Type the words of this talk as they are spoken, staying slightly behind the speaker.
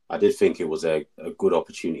I did think it was a good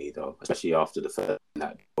opportunity though, especially after the first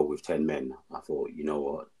that goal with 10 men. I thought, you know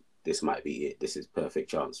what, this might be it. This is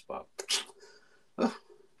perfect chance, but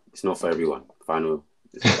it's not for everyone. Final.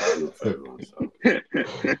 It's not for everyone. So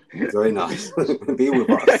very nice. Be with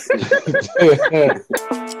us.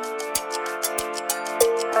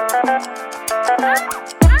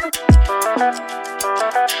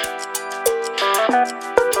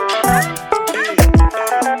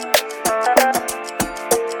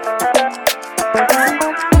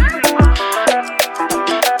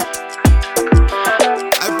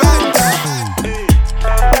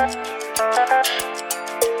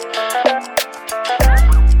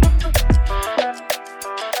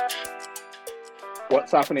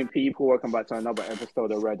 What's happening, people? Welcome back to another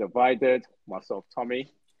episode of Red Divided. Myself,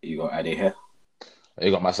 Tommy. You got Addy here.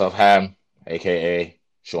 You got myself, Ham, aka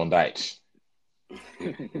Sean Dyche.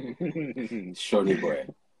 Shoney boy.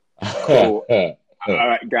 Cool. All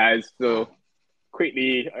right, guys. So,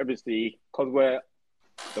 quickly, obviously, because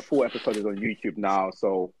the full episode is on YouTube now,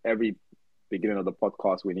 so every beginning of the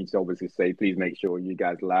podcast, we need to obviously say, please make sure you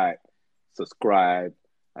guys like, subscribe,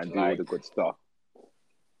 and do all the good stuff.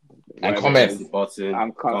 And comment.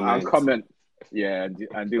 And comment. Yeah,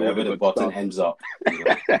 and do whatever the button stuff. Ends up.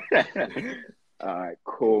 All right,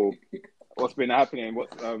 cool. What's been happening? We're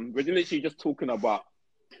literally just talking about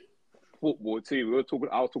football too.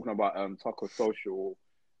 I was talking about Taco Social,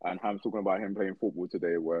 and Ham's talking about him playing football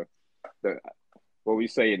today. What were we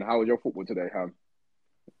saying? How was your football today, Ham?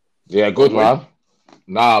 Yeah, good, man.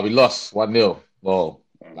 Nah, we lost 1-0. Well,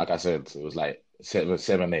 like I said, it was like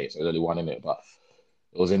 7-8, so there's only one in it, but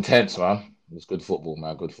it was intense, man. It was good football,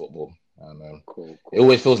 man. Good football. And cool. It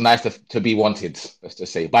always feels nice to be wanted, let's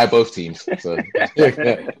just say, by both teams. So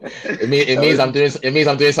it means I'm doing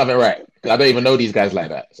something right. I don't even know these guys like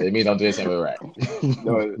that, so it means I'm doing something right.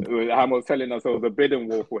 No, Ham was telling us it was a bidding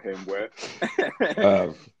war for him.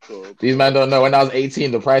 Cool. These men don't know. When I was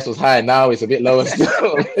 18, the price was high. Now it's a bit lower still.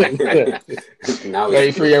 Now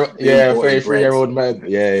 33-year-old man.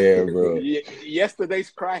 Yeah, bro.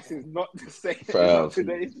 Yesterday's price is not the same as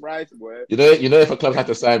today's price, boy. You know, if a club had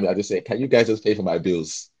to sign me, I just say, can you guys just pay for my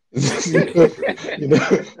bills?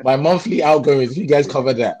 My monthly outgoings. If you guys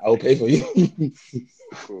cover that, I'll pay for you.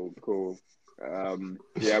 Cool.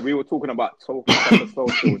 Yeah, we were talking about social.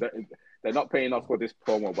 They're not paying us for this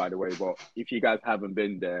promo, by the way. But if you guys haven't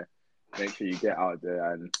been there, make sure you get out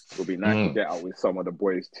there, and it'll be nice to get out with some of the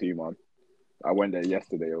boys too, man. I went there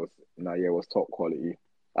yesterday. It was top quality.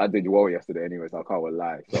 I did well yesterday, anyways. I can't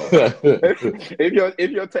lie. So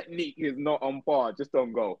if your technique is not on par, just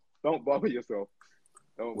don't go. Don't bother yourself.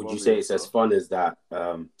 Would you say it's as fun as that?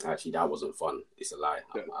 Actually, that wasn't fun. It's a lie.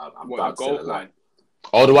 I'm about to say a lie.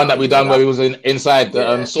 Oh, the one that we done where we was inside the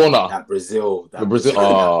sauna. That Brazil.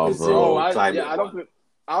 Bro. I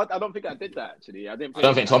don't think I did that actually. I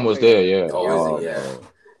don't think Tom was there. Yeah.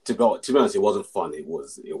 To be honest, it wasn't fun. It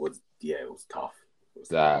was tough. It was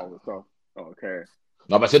tough. Okay.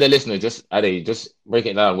 No, but to the listeners, just break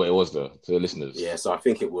it down what it was though to the listeners. Yeah. So I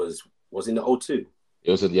think it was in the O2. It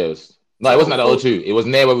wasn't at the O2. It was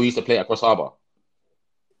near where we used to play at Cross Harbour.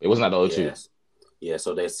 It wasn't at the O2. Yes. Yeah,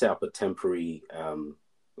 so they set up a temporary,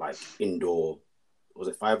 like indoor, was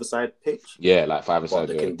it 5-a-side pitch? Yeah, like 5-a-side.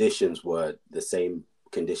 But the conditions were the same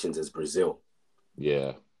conditions as Brazil.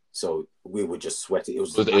 Yeah. So we were just sweating. It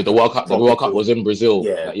was the World Cup. The World Cup was in Brazil.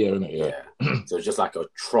 Yeah, that year, innit? Yeah. So it was just like a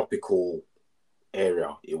tropical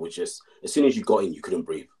area. It was just as soon as you got in, you couldn't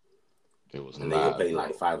breathe. It was and mad, they were playing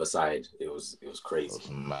like 5-a-side. It was crazy. It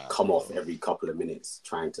was mad, Come off every couple of minutes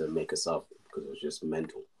trying to make us up because it was just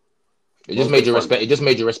mental. It just made you respect. It just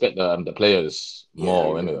made you respect the players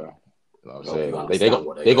more, innit? You know what I'm saying?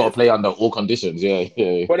 They got to play under all conditions. Yeah.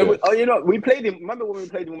 But we played him. Remember when we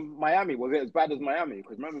played in Miami? Was it as bad as Miami?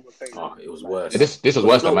 Because remember we played. Oh, it was worse. This was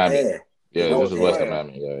worse than Miami. Air. Yeah, this was worse than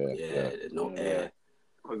Miami. Yeah. There's no air.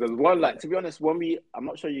 Because there's one, like, to be honest, I'm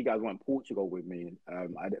not sure you guys went to Portugal with me.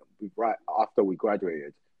 Right after we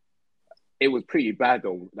graduated. It was pretty bad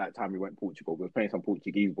though. That time we went to Portugal, we were playing some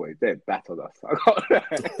Portuguese boys. They battered us.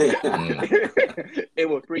 It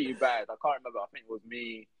was pretty bad. I can't remember. I think it was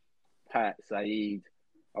me, Pat, Saeed.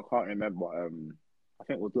 I can't remember. I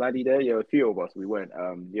think it was Laddie there. Yeah, a few of us. We went.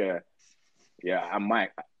 And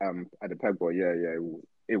Mike at the Peg Boy. Yeah.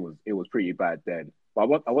 It was pretty bad then.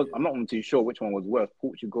 But I'm not too sure which one was worse,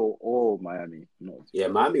 Portugal or Miami. Yeah,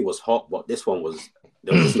 Miami was hot, but this one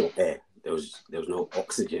there was no air. There was no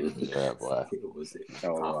oxygen. Yeah, boy. Okay,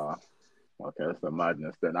 that's the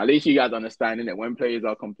madness then. At least you guys understand, innit? When players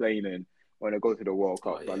are complaining when they go to the World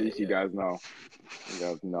Cup, at least you guys know. You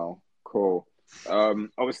guys know. Cool.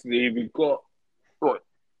 Obviously, we've got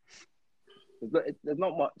there's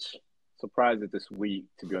not much surprises this week,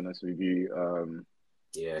 to be honest with you.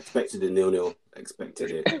 Yeah, expected a 0-0.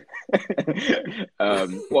 Expected it.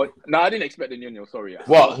 Well, no, I didn't expect the 0-0. Sorry, I'm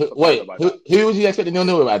What? not surprised Wait, about that. who was you expecting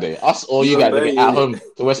 0-0 with that day? Us or you You guys and again Bernie, at innit? home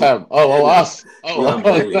to West Ham? Oh, Yeah. us. You and Oh,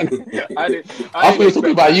 Bernie. I I didn't thought you were talking expect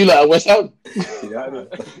about that. you lot at West Ham. Yeah.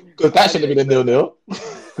 Because that should have been a I 0-0.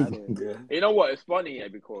 didn't. Yeah. You know what? It's funny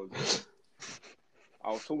because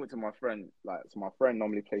I was talking to my friend. So my friend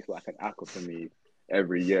normally plays like an ACCA for me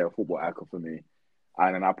every year, a football ACCA for me,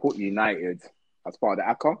 and then I put United as part of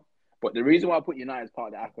the ACCA. But the reason why I put United as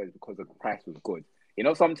part of the ACCA is because the price was good. You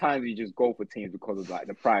know, sometimes you just go for teams because of like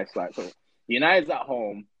the price. Like, so United's at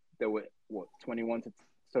home, they were what 21 to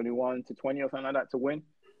 20 or something like that to win,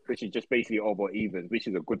 which is just basically over evens, which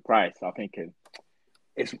is a good price. So I'm thinking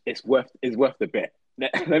it's worth the bet.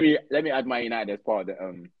 Let me add my United as part of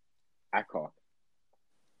the ACCA,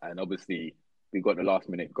 and obviously we got the last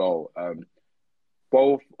minute goal.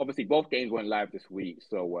 Both games went live this week,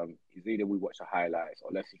 so it's either we watch the highlights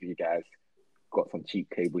or let's see if you guys got some cheap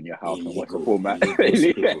cable in your house and watch the full match.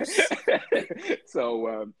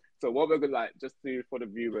 So what we're gonna like just do for the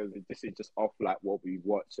viewers is this is just off like what we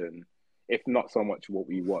watch, and if not so much what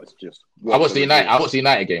we watch, just I watched the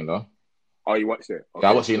United game though. Oh, you watched it? Okay,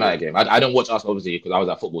 Yeah, I watched the United game. I didn't watch us obviously because I was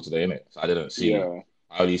at football today, innit? So I didn't see. Yeah.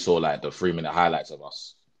 I only saw like the 3-minute highlights of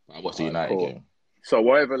us. I watched the United game. So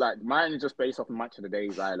whatever, like mine is just based off match of the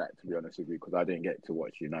days I like, to be honest with you, because I didn't get to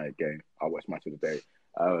watch United game. I watched match of the day.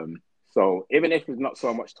 So even if it's not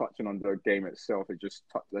so much touching on the game itself, it just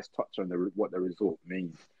let's touch on what the result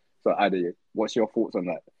means. So Adi, what's your thoughts on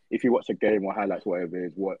that? If you watch a game or highlights, whatever it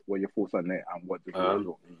is, what are your thoughts on it and what does the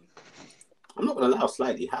result mean? I'm not gonna lie, I was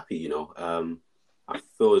slightly happy, you know. I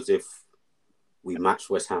feel as if we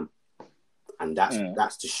matched West Ham, and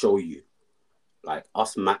that's to show you, like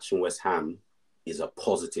us matching West Ham is a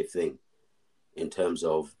positive thing in terms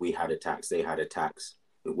of we had attacks, they had attacks.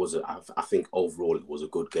 It was I think overall it was a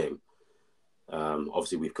good game.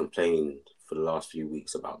 Obviously we've complained for the last few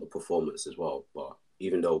weeks about the performance as well, but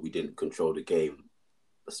even though we didn't control the game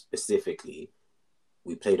specifically,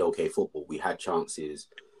 we played okay football. We had chances.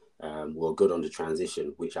 We were good on the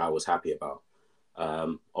transition, which I was happy about.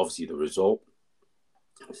 Obviously the result,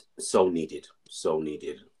 so needed.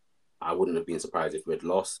 I wouldn't have been surprised if we had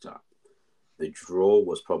lost. The draw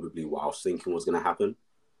was probably what I was thinking was going to happen.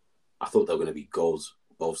 I thought there were going to be goals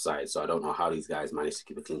both sides, so I don't know how these guys managed to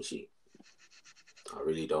keep a clean sheet. I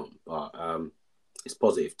really don't. But it's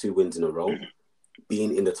positive. 2 wins in a row.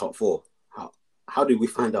 Being in the top 4. How did we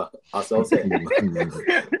find ourselves there?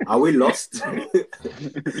 Are we lost?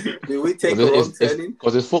 Did we take a wrong turning?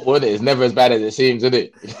 Because it's football, isn't it? It's never as bad as it seems, isn't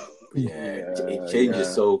it? It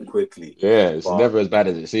changes so quickly. Yeah, it's never as bad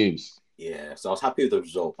as it seems. Yeah, so I was happy with the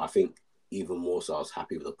result. I think even more so, I was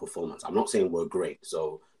happy with the performance. I'm not saying we're great,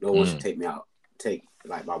 so no one should take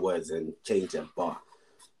like my words and change them. But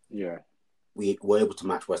yeah, we were able to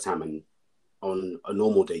match West Ham, and on a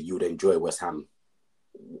normal day, you would enjoy West Ham,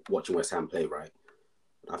 watching West Ham play, right?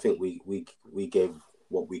 I think we gave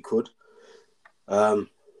what we could.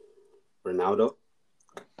 Ronaldo,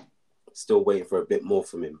 still waiting for a bit more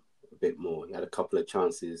from him. A bit more. He had a couple of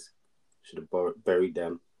chances, should have buried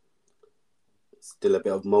them. Still a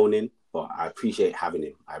bit of moaning, but I appreciate having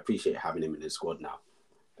him. I appreciate having him in the squad now.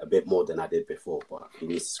 A bit more than I did before, but he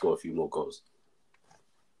needs to score a few more goals.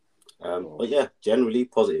 But yeah, generally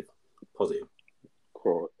positive.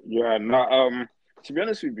 Cool. Yeah, no, to be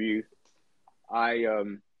honest with you, I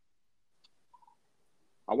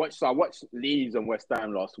watched Leeds and West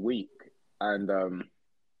Ham last week, and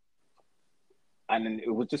then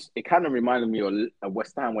it kind of reminded me of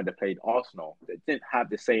West Ham when they played Arsenal. They didn't have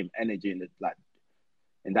the same energy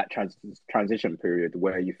in that transition period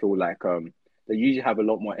where you feel like they usually have a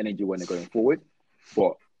lot more energy when they're going forward.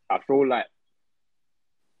 But I feel like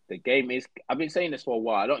the game is, I've been saying this for a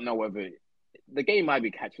while, I don't know whether the game might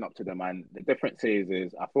be catching up to them, and the difference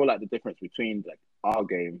is I feel like the difference between like our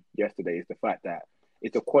game yesterday is the fact that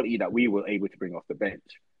it's the quality that we were able to bring off the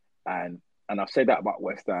bench. And I've said that about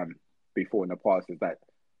West Ham before in the past, is that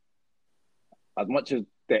as much as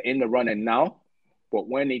they're in the running now, but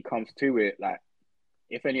when it comes to it, like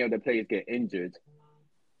if any of the players get injured,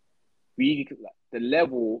 the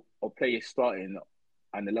level of players starting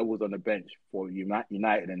and the levels on the bench for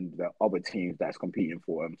United and the other teams that's competing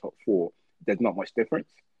for top 4, there's not much difference.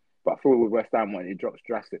 But I feel with West Ham, it drops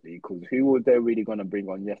drastically, because who were they really going to bring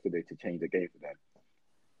on yesterday to change the game for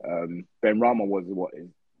them? Benrahma was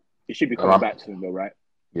he should be coming back soon though, right?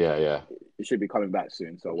 Yeah. He should be coming back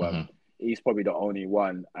soon. So he's probably the only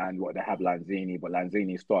one. And they have Lanzini, but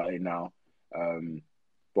Lanzini's starting now.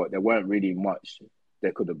 But there weren't really much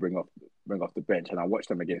they could have bring off the bench. And I watched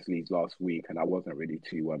them against Leeds last week, and I wasn't really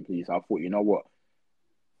too pleased. I thought, you know what?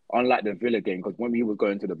 Unlike the Villa game, because when we were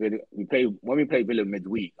going to the Villa, when we played Villa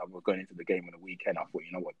midweek, and we were going into the game on the weekend, I thought,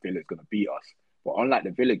 you know what, Villa's going to beat us. But unlike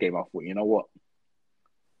the Villa game, I thought, you know what,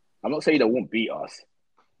 I'm not saying they won't beat us,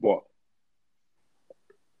 but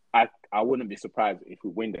I wouldn't be surprised if we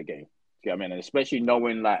win the game. Do you know what I mean? And especially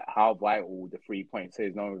knowing like how vital the 3 points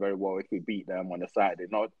is, knowing very well if we beat them on the Saturday.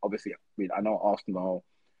 Not obviously, I know Arsenal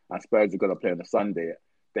and Spurs are going to play on the Sunday.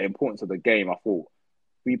 The importance of the game, I thought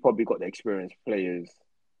we probably got the experienced players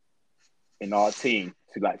in our team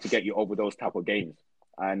to get you over those type of games.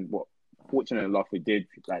 And what fortunate enough we did.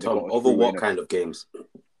 Like, Tom, over what kind of games?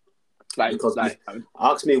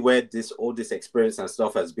 Ask me where all this experience and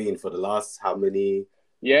stuff has been for the last how many.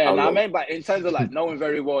 Yeah, I mean, but in terms of like knowing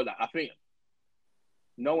very well that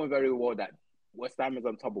knowing very well that West Ham is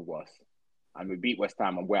on top of us, and we beat West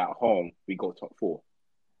Ham and we're at home, we go top 4.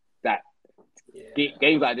 That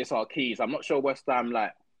games like this are keys. I'm not sure West Ham,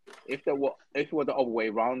 like if it were the other way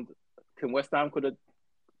around, can West Ham could have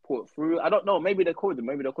put through? I don't know. Maybe they could,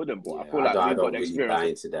 maybe they couldn't. But I feel like we've got the experience. Buy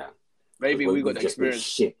into that. Maybe we got the experience.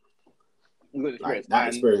 Shit. We got the experience. That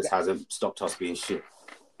experience hasn't stopped us being shit.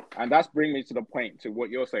 And that's bringing me to the point to what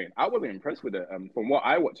you're saying. I wasn't impressed with it. From what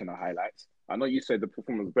I watched in the highlights, I know you said the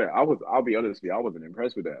performance was better. I'll be honest with you, I wasn't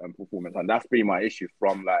impressed with the performance, and that's been my issue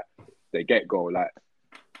from like the get go. I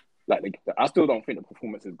still don't think the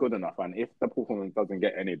performance is good enough. And if the performance doesn't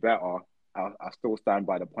get any better, I still stand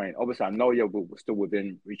by the point. Obviously, I know we're still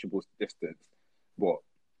within reachable distance, but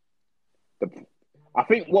I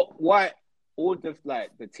think why all just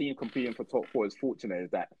like the team competing for top 4 is fortunate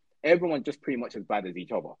is that everyone's just pretty much as bad as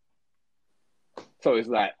each other. So it's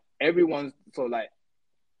like I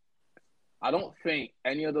don't think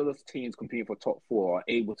any of those teams competing for top 4 are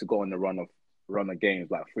able to go on the run of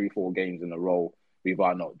games, like 3-4 games in a row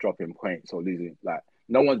without not dropping points or losing. Like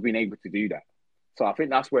no one's been able to do that. So I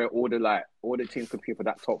think that's where all the teams compete for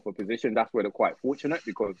that top 4 position. That's where they're quite fortunate,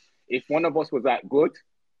 because if one of us was that good,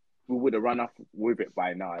 we would have run off with it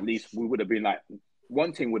by now. At least we would have been like,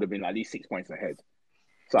 one team would have been at least 6 points ahead.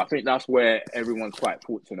 So I think that's where everyone's quite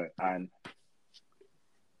fortunate. And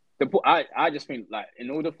I just think like in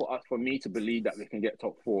order for me to believe that we can get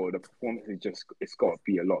top 4, the performance it's got to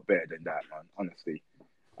be a lot better than that, man. Honestly,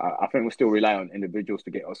 I think we still rely on individuals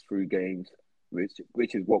to get us through games,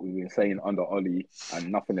 which is what we've been saying under Ollie, and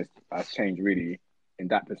nothing has changed really on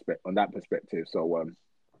that perspective. So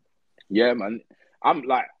yeah, man,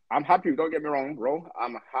 I'm happy. Don't get me wrong, bro.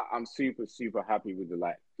 I'm super super happy with the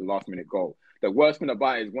last minute goal. The worst thing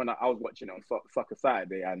about it is when I was watching it on Soccer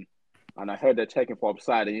Saturday and I heard they're checking for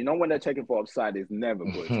offside. And you know when they're checking for offside, it's never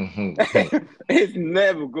good. It's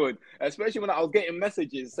never good. Especially when I was getting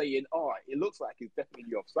messages saying, oh, it looks like it's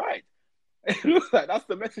definitely offside. It looks like that's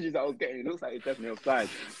the messages I was getting. It looks like it's definitely offside.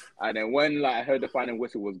 And then when I heard the final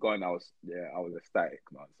whistle was gone, I was ecstatic,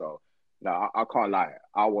 man. So I can't lie.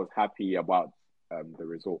 I was happy about the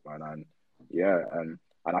result, man. And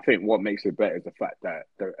I think what makes it better is the fact that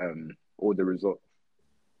all the results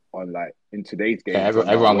on in today's game. Yeah,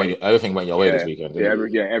 everything went your way this weekend.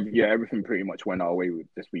 Everything pretty much went our way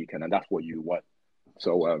this weekend, and that's what you want.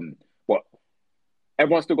 So, but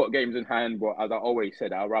everyone's still got games in hand. But as I always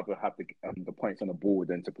said, I'd rather have the points on the board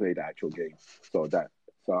than to play the actual game. So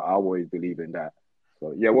I always believe in that.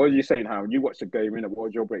 So yeah, what are you saying, Howard? You watched the game, innit? What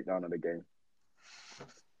was your breakdown of the game?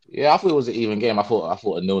 Yeah, I thought it was an even game. I thought a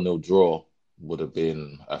 0-0 draw would have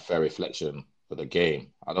been a fair reflection for the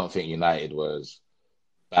game. I don't think United was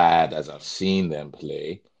bad as I've seen them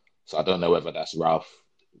play. So I don't know whether that's Ralph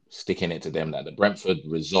sticking it to them that the Brentford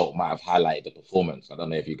result might have highlighted the performance. I don't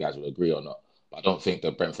know if you guys would agree or not, but I don't think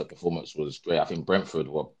the Brentford performance was great. I think Brentford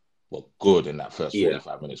were good in that first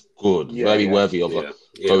 45 minutes. Good. Very worthy of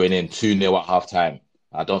going in 2-0 at half time.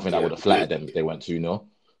 I don't think that would have flattered them if they went 2-0.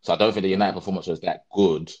 So I don't think the United performance was that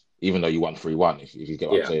good, even though you won 3-1, if you get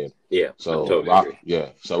what I'm saying. Yeah. So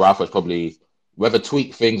totally So Ralph was probably whether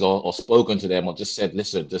tweaked things or spoken to them or just said,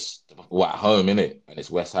 listen, we're at home, innit? And it's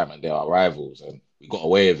West Ham and they're our rivals. And we got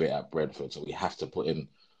away with it at Brentford. So we have to put in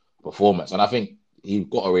performance. And I think he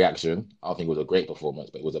got a reaction. I don't think it was a great performance,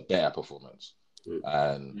 but it was a better performance.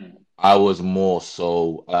 And I was more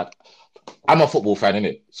so I'm a football fan,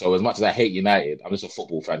 innit? So as much as I hate United, I'm just a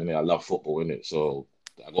football fan, innit? I love football, innit? So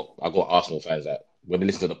I got Arsenal fans that when they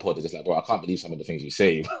listen to the pod, they're just like, bro, I can't believe some of the things you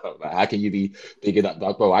say. Like, how can you be bigging up?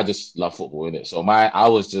 Bro, I just love football, innit? So I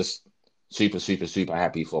was just super, super, super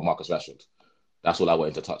happy for Marcus Rashford. That's all I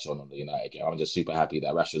wanted to touch on the United game. I'm just super happy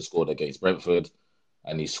that Rashford scored against Brentford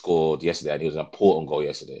and he scored yesterday, and it was an important goal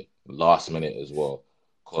yesterday, last minute as well,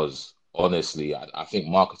 because honestly, I think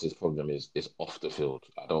Marcus's problem is off the field.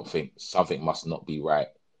 I don't think something must not be right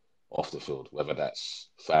off the field, whether that's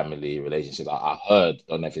family, relationships. I heard,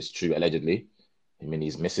 don't know if it's true, allegedly, him and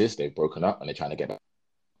his missus, they've broken up and they're trying to get back.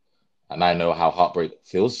 And I know how heartbreak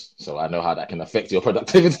feels, so I know how that can affect your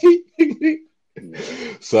productivity.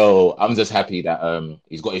 So I'm just happy that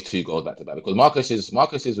he's got his 2 goals back to back, because Marcus is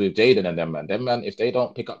with Jaden and them man. Them man, if they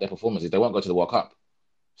don't pick up their performances, they won't go to the World Cup.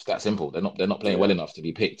 It's that simple. They're not playing well enough to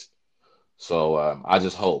be picked. So I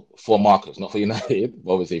just hope for Marcus, not for United.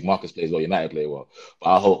 Obviously, if Marcus plays well, United play well. But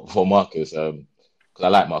I hope for Marcus, because I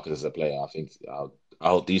like Marcus as a player. I think I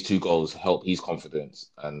hope these 2 goals help his confidence,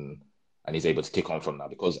 and he's able to kick on from now.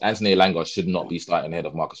 Because Anthony Elanga should not be starting ahead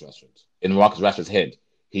of Marcus Rashford. In Marcus Rashford's head,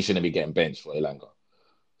 he shouldn't be getting benched for Elanga.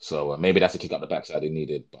 So maybe that's a kick up the backside he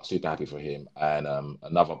needed. But super happy for him. And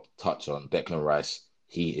another touch on Declan Rice.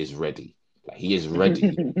 He is ready. Like, he is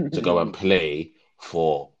ready to go and play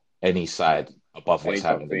for any side above West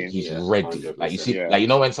Ham. He's ready. 100%. Like, you see, like, you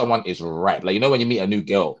know when someone is right. Like, you know when you meet a new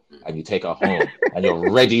girl and you take her home and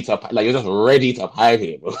you're ready to, like, you're just ready to pipe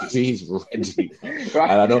him. He's ready.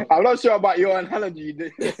 I'm not sure about your analogy,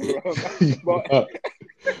 bro. But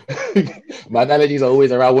my analogies are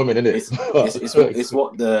always around women, isn't it? It's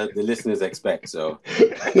what the listeners expect. So,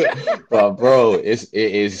 but bro, it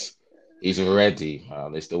is. He's ready.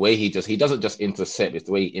 It's the way he doesn't just intercept. It's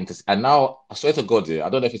the way he intercepts. And now, I swear to God, I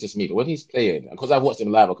don't know if it's just me, but when he's playing, because I've watched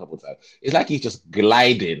him live a couple of times, it's like he's just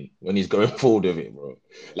gliding when he's going forward with it, bro.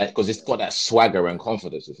 Like, because it's got that swagger and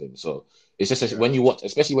confidence with him. So it's just when you watch,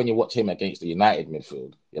 especially when you watch him against the United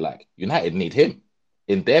midfield, you're like, United need him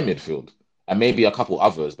in their midfield, and maybe a couple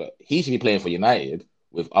others, but he should be playing for United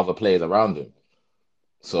with other players around him.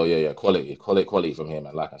 So yeah, quality from him.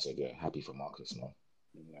 And like I said, happy for Marcus, man.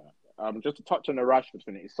 Just to touch on the Rashford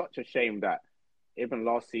thing, it's such a shame that even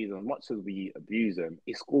last season, as much as we abuse him,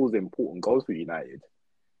 he scores important goals for United.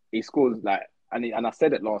 He scores and I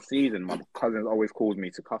said it last season. My cousin always calls me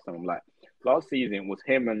to cuss him. I'm like, last season it was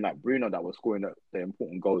him and like Bruno that was scoring the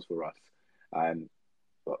important goals for us. And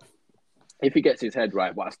but if he gets his head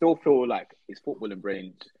right, but I still feel like his footballing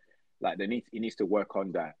brain, like he needs to work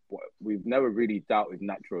on that. But we've never really doubted his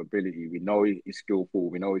natural ability. We know he's skillful.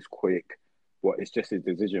 We know he's quick. But it's just his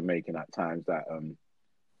decision making at times that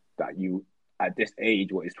you at this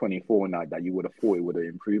age, he's 24 now, that you would have thought it would have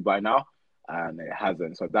improved by now, and it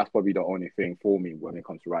hasn't. So that's probably the only thing for me when it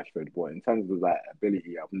comes to Rashford. But in terms of like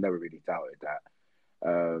ability, I've never really doubted that.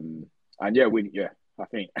 And I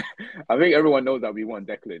think everyone knows that we want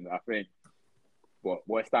Declan. I think, but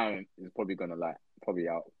West Ham is probably gonna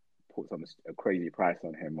put a crazy price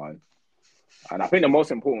on him, man. And I think the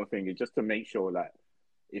most important thing is just to make sure that,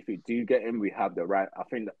 if we do get him, we have the right. I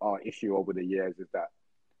think that our issue over the years is that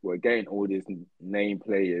we're getting all these name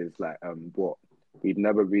players, but we've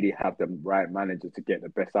never really had the right manager to get the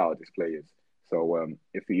best out of these players. So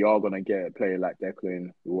if we are going to get a player like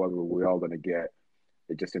Declan, whoever we are going to get,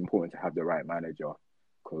 it's just important to have the right manager,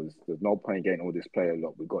 because there's no point getting all these players.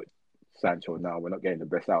 Look, we've got Sancho now. We're not getting the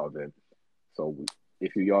best out of him. So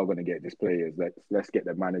if we are going to get these players, let's get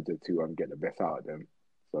the manager to get the best out of them.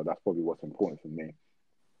 So that's probably what's important for me.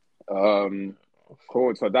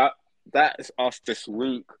 Cool. So that is us this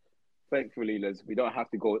week. Thankfully, Liz, we don't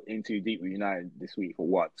have to go in too deep with United this week for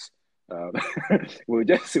once. We'll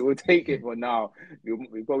take it for now.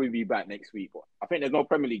 We'll probably be back next week. But I think there's no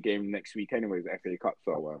Premier League game next week anyways, the FA Cup.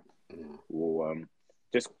 So we'll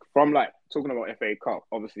just from talking about FA Cup,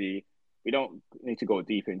 obviously we don't need to go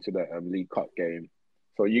deep into the League Cup game.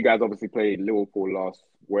 So you guys obviously played Liverpool last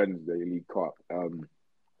Wednesday, League Cup.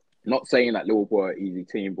 Not saying that Liverpool are an easy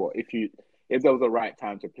team, but if there was a right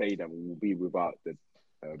time to play them, we'll be without the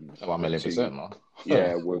 1,000,000%, man.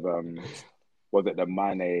 Yeah, with was it the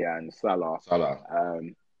Mane and Salah?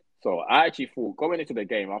 So I actually thought going into the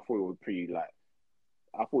game, I thought it was pretty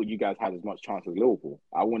I thought you guys had as much chance as Liverpool.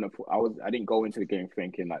 I didn't go into the game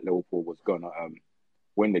thinking that Liverpool was gonna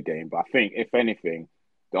win the game, but I think if anything,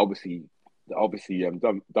 they obviously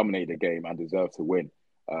dominated the game and deserved to win.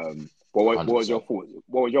 What was your thoughts?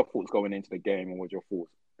 What were your thoughts going into the game, and what was your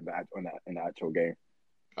thoughts in the actual game?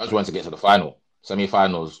 I just wanted to get to the final,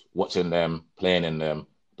 semi-finals, watching them, playing in them.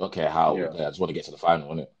 Don't care how. Yeah. I just want to get to the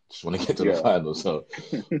final, innit? Just want to get to the final. So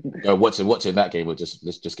watching that game,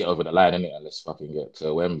 let's just get over the line, innit? And let's fucking get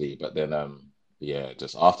to Wembley. But then,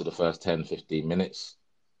 just after the first 10, 15 minutes,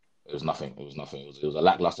 it was nothing. It was a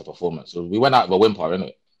lackluster performance. So we went out of a whimper,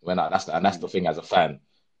 innit? That's the thing as a fan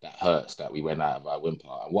that hurts, that we went out of our whimper.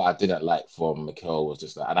 And what I didn't like from Mikel was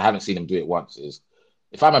just that, and I haven't seen him do it once, is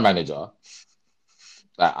if I'm a manager,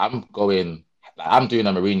 I'm doing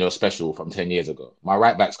a Mourinho special from 10 years ago. My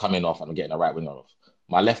right back's coming off and I'm getting a right winger off.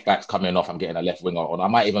 my left back's coming off. I'm getting a left winger on. I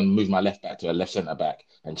might even move my left back to a left centre back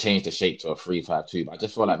and change the shape to a 3-5-2. But I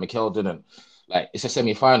just feel like Mikel didn't it's a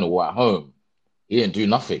semi-final at home. He didn't do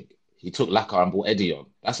nothing. He took Laka and brought Eddie on.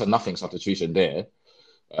 That's a nothing substitution there.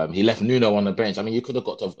 He left Nuno on the bench. I mean, you could have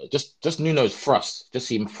got to just Nuno's thrust, just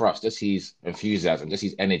his enthusiasm, just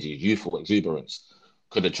his energy, his youthful exuberance.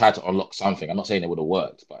 Could have tried to unlock something. I'm not saying it would have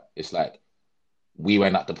worked, but it's like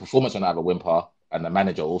the performance went out of a whimper, and the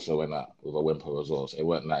manager also went out with a whimper as well. So it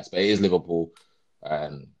weren't nice. But it is Liverpool,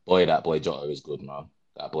 and that boy Jota is good, man.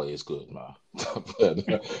 That boy is good, man.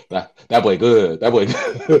 that boy good. That boy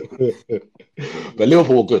good. But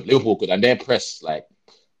Liverpool good. And their press,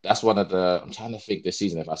 that's one of the... I'm trying to think this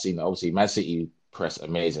season if I've seen it. Obviously, Man City press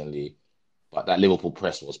amazingly, but that Liverpool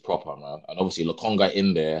press was proper, man. And obviously, Lokonga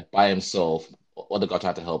in there by himself. Odegaard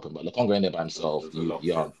tried to help him, but Lokonga in there by himself.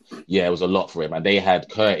 It was a lot for him. And they had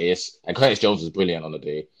Curtis, and Curtis Jones was brilliant on the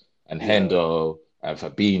day, and Hendo and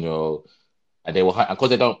Fabinho, and they were... And because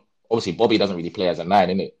they don't... Obviously, Bobby doesn't really play as a 9,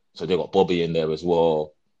 innit? So they got Bobby in there as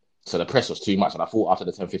well. So the press was too much. And I thought after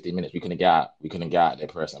the 10-15 minutes, we couldn't get out their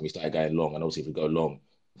press, and we started going long. And obviously, if we go long,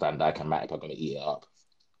 Van Dijk and Matip are going to eat it up.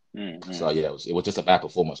 Mm-hmm. So yeah, it was just a bad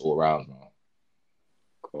performance all around, man.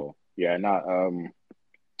 Cool. Yeah. Now,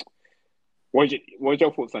 what's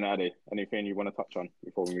your thoughts on it, Ade? Anything you want to touch on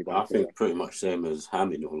before we move on? I think pretty much same as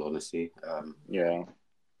Ham, in all honesty. Yeah.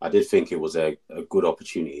 I did think it was a good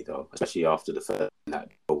opportunity, though, especially after the first that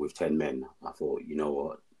goal with 10 men. I thought, you know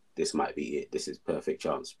what, this might be it. This is perfect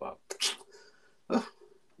chance, but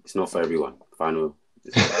it's not for everyone. Final.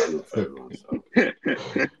 It's not for everyone. So.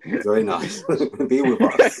 Very nice. Be with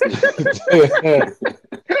us.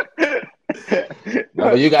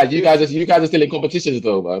 No, but you guys are still in competitions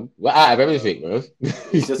though, man. We're out of everything, bro.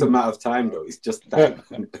 It's just a matter of time, though. It's just time.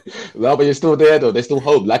 No, but you're still there, though. There's still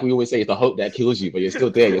hope. Like we always say, it's the hope that kills you, but you're still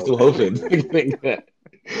there. You're still hoping.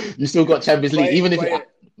 You still got Champions League, even if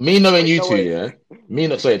me knowing you two, yeah. Me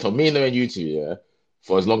knowing you two, yeah.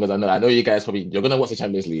 For as long as I know you guys you're gonna watch the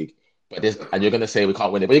Champions League, and you're gonna say we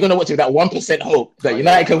can't win it, but you're gonna watch it with that 1% hope that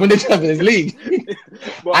United can win the Champions League.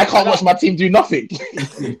 I can't watch my team do nothing.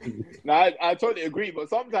 No, I totally agree, but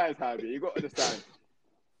sometimes, Harvey, you got to understand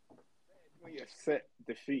when you're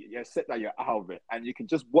set that you're out of it, and you can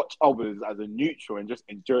just watch others as a neutral and just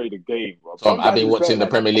enjoy the game, bro. Tom, I've been watching the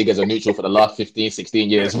Premier League as a neutral for the last 15, 16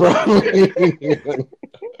 years, bro.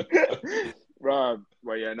 Bro,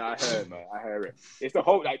 well, yeah, no, I hear it, man. I hear it. It's the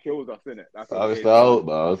hope that kills us, isn't it? It's the hope,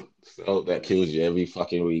 man. It's the hope that kills you every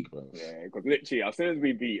fucking week, bro. Yeah, because literally, as soon as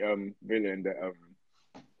we beat Villa in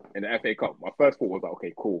the FA Cup, my first thought was like,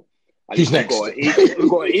 okay, cool. Who's next? We've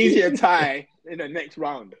got an easier tie in the next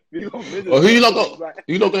round. Who you not got?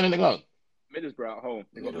 You not going in the ground? Middlesbrough at home.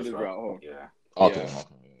 They got Middlesbrough at home. Yeah. Okay. Yeah.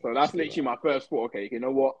 So that's literally my first thought. Okay, you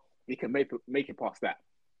know what? We can make it past that.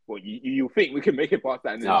 Well, you think we can make it past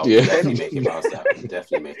that? No, we definitely make it past that. We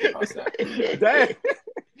definitely make it past that.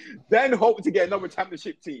 Then hope to get another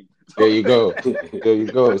championship team. There you go. There you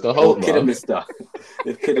go. It's the hope, man. Kid and Mister.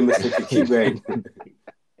 The Kid and Mister keep going.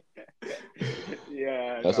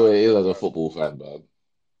 Yeah, that's what it is as a football fan, man.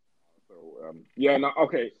 So,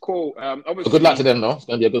 okay, cool. Obviously, good luck to them, though. It's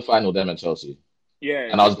gonna be a good final, them and Chelsea. Yeah,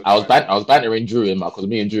 and I was bantering Drew in because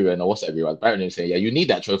me and Drew and what's everyone. I was bantering him saying, "Yeah, you need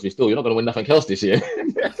that trophy still. You're not gonna win nothing else this year."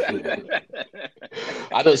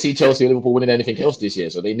 I don't see Chelsea or Liverpool winning anything else this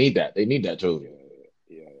year, so they need that. They need that trophy.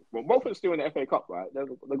 Yeah. Well, both are still in the FA Cup, right?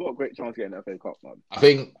 They've got a great chance of getting the FA Cup, man. I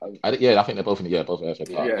think they're both in the FA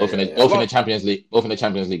Cup. Yeah, both in the Champions League, both in the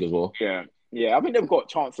Champions League as well. Yeah. I think they've got a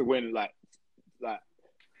chance to win. Like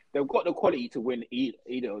they've got the quality to win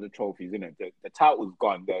either of the trophies, isn't it? The title's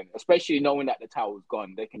gone, then especially knowing that the title's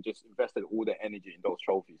gone, they can just invest all their energy in those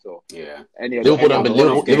trophies. So yeah, Liverpool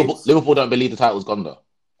don't believe the title's gone though.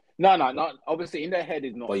 No. Obviously, in their head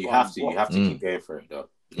is not. But you have to keep going for it though.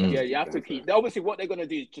 Yeah, you have to keep. Obviously, what they're gonna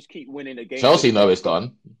do is just keep winning the game. Chelsea know it's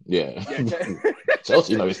done. Yeah.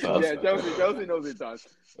 Chelsea know it's done. Yeah, Chelsea knows it's done.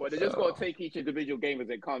 Well, they just got to take each individual game as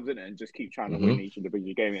it comes in and just keep trying to win each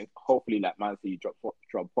individual game, and hopefully, like Man City drop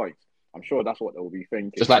points. I'm sure that's what they'll be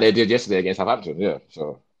thinking. Just like they did yesterday against Southampton. Yeah.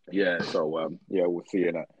 So. Yeah. So we'll see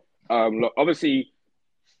in that. Look, obviously,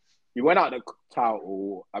 you went out the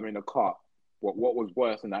cup. What was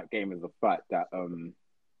worse in that game is the fact that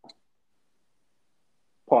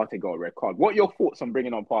Partey got a red card. What are your thoughts on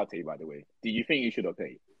bringing on Partey, by the way? Do you think you should have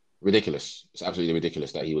paid? Ridiculous. It's absolutely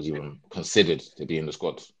ridiculous that he was even considered to be in the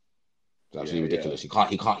squad. It's absolutely ridiculous. Yeah.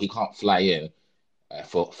 He can't fly in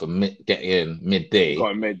get in midday.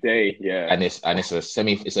 Got midday, yeah. And it's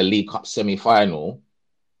a League Cup semi-final.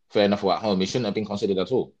 Fair enough, at home he shouldn't have been considered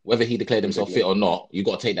at all. Whether he declared himself fit or not, you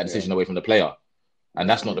got to take that decision away from the player. And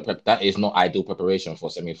that's not that is not ideal preparation for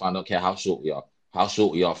semi-final. I don't care how short we are. How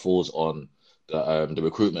short we are falls on the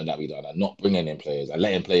recruitment that we done and not bringing in players and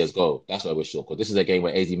letting players go. That's why we're short. Because this is a game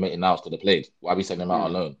where AZ Maitland-Niles could have played. Why are we sending him out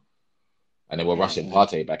alone? And then we're rushing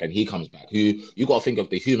Partey back, and he comes back. Who you got to think of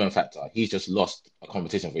the human factor. He's just lost a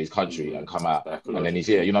competition for his country and come out, and then he's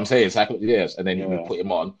here. You know what I'm saying? Yes, and then you put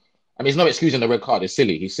him on. I mean, it's no excuse in the red card. It's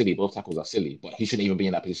silly. He's silly. Both tackles are silly, but he shouldn't even be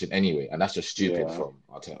in that position anyway. And that's just stupid from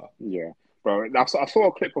Arteta. Yeah, bro. I saw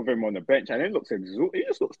a clip of him on the bench, and it looks he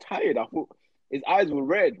just looks tired. I thought his eyes were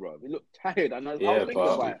red, bro. He looked tired, and I was thinking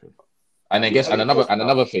about it. And then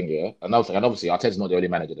another thing, and obviously Arteta's not the only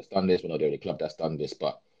manager that's done this. We're not the only club that's done this,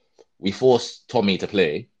 but we forced Tommy to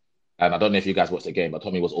play. And I don't know if you guys watched the game, but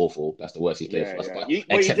Tommy was awful. That's the worst he played for us. But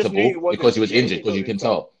acceptable because he was injured, because you can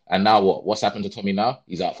tell. And now what? What's happened to Tommy now?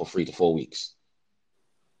 He's out for 3 to 4 weeks.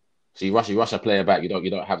 So you rush a player back. You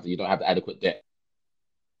don't have the adequate depth.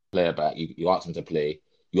 Player back. You ask him to play.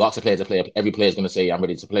 You ask a player to play. Every player is going to say, "I'm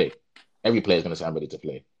ready to play." Every player is going to say, "I'm ready to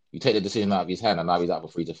play." You take the decision out of his hand, and now he's out for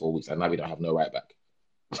 3 to 4 weeks, and now we don't have no right back.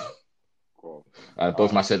 Cool.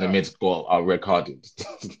 Both my centre mids got red carded.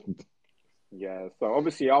 Yeah, so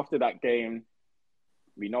obviously after that game,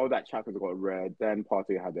 we know that Xhaka's got a red, then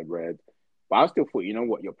Partey had a red. But I still thought, you know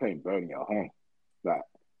what, you're playing Burnley at home.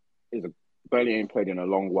 Burnley ain't played in a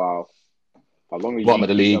long while. As long as bottom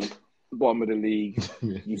of the league,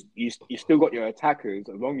 you still got your attackers.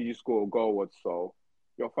 As long as you score a goal or so,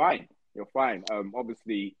 you're fine.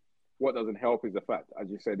 Obviously, what doesn't help is the fact, as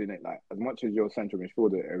you said, innit, like as much as your central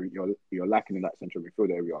midfielder area, you're lacking in that central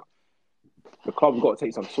midfielder area. The club's got to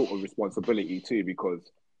take some sort of responsibility too, because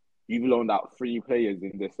you've loaned out 3 players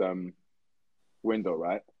in this window,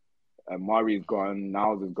 right? Murray's gone,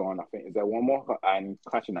 Niles is gone. I think is there one more? And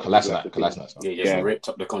Kolasinac. Yeah, ripped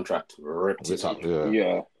up the contract. Ripped it up.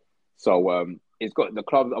 Yeah. So it's got the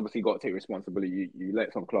club's obviously got to take responsibility. You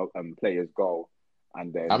let some players go,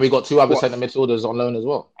 and we got 2 other centre midfielders on loan as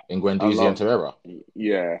well, in Guendouzi and Torreira.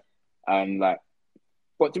 Yeah, and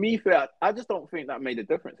but to be fair, I just don't think that made a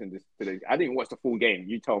difference in this today. I didn't watch the full game.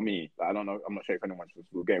 You tell me. I don't know. I'm not sure if anyone watched the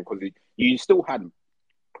full game because you still had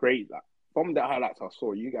great. From the highlights I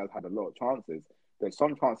saw, you guys had a lot of chances. There's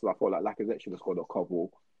some chances I thought like Lacazette should have scored a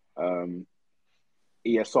couple.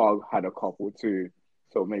 ESR had a couple too.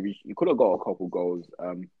 So maybe you could have got a couple goals.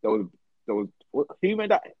 There was who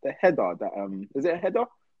made that the header? Is it a header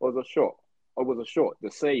or was it a shot? Or was a shot?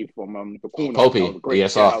 The save from the corner. Popey,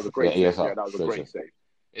 ESR. That was a great save. Yeah, that was a great save.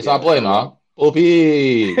 It's our boy now,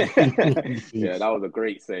 Popey. Yeah, that was a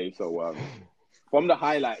great save. So from the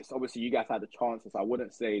highlights, obviously you guys had the chances. I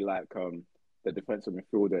wouldn't say like the defensive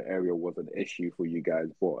midfielder area was an issue for you guys,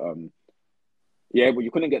 but but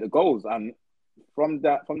you couldn't get the goals. And from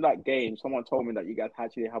that game, someone told me that you guys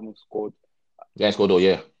actually haven't scored. We ain't scored all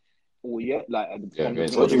year. All year, we ain't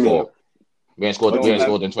scored before. We ain't scored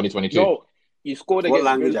in 2022. No, you scored against. What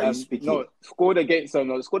language are you speaking? No, scored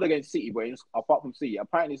against City, but apart from City,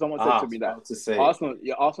 apparently someone said to me that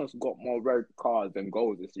Arsenal's got more red cards than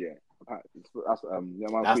goals this year. That's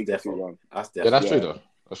definitely. That's true though.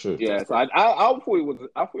 That's true. Yeah, so I thought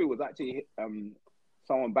it was actually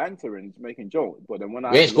someone bantering, making jokes. But then when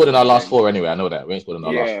we ain't scored in our last 4 anyway. I know that we ain't scored in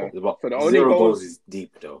our last 4. So the only 0 goals is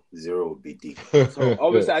deep though. 0 would be deep. So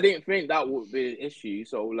obviously, I didn't think that would be an issue.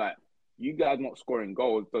 So like, you guys not scoring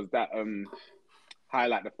goals, does that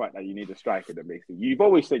highlight the fact that you need a striker? That basically, you've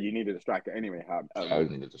always said you needed a striker anyway. I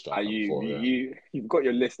needed a striker. You've got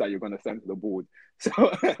your list that you're going to send to the board. So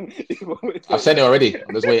I've sent it already.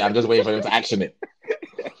 I'm just waiting for him to action it.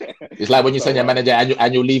 It's like when you send your manager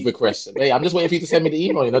annual leave request. Hey, I'm just waiting for you to send me the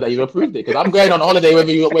email. You know that you approved it because I'm going on holiday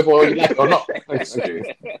whether you like it or not.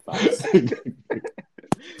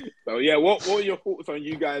 So yeah, what are your thoughts on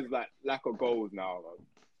you guys like lack of goals now?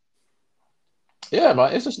 Yeah,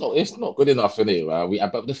 man, it's not good enough, innit, man?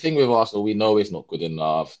 But the thing with Arsenal, we know it's not good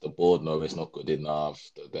enough. The board know it's not good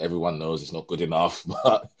enough. Everyone knows it's not good enough.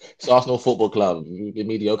 But it's Arsenal Football Club. We've been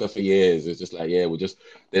mediocre for years. It's just like,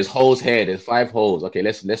 there's holes here. There's 5 holes. Okay,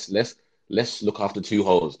 let's look after 2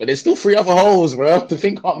 holes. But there's still 3 other holes, bro. The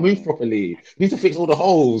thing can't move properly. You need to fix all the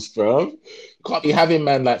holes, bro. You can't be having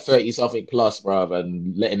man like 30-something plus, bro,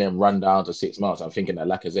 and letting them run down to 6 months. I'm thinking that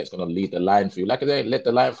Lacazette's going to lead the line for you. Lacazette led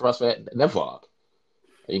the line for us for never.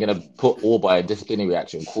 You're going to put Alba in disciplinary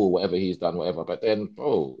action, cool, whatever he's done, whatever. But then,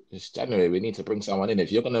 bro, it's January. We need to bring someone in. If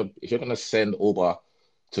you're gonna send Alba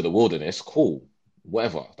to the wilderness, cool,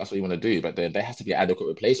 whatever. That's what you want to do. But then there has to be an adequate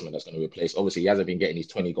replacement that's going to replace. Obviously, he hasn't been getting these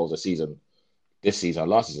 20 goals a season this season,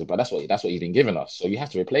 last season, but that's what he's been giving us. So you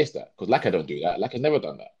have to replace that because Laka don't do that. Laka's never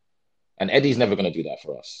done that. And Eddie's never going to do that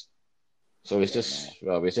for us. So it's just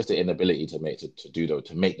the inability to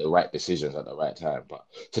make the right decisions at the right time. But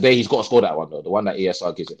today he's got to score that one though. The one that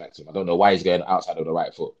ESR gives it back to him. I don't know why he's going outside of the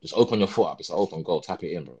right foot. Just open your foot up. It's an open goal. Tap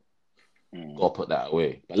it in, bro. Got to put that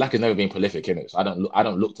away. But Laka's never been prolific in it. So I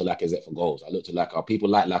don't look to Lacazette for goals. I look to Laka. People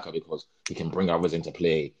like Laka because he can bring others into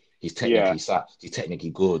play. He's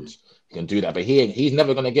technically good. He can do that. But he's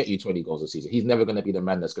never going to get you 20 goals a season. He's never going to be the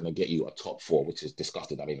man that's going to get you a top 4, which is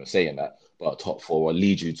disgusting. I'm even saying that. But a top 4 or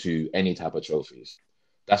lead you to any type of trophies.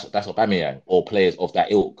 That's Aubameyang or players of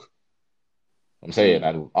that ilk. I'm saying,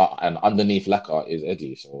 and underneath Laka is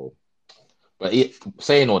Eddie. So, but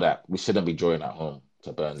saying all that, we shouldn't be drawing at home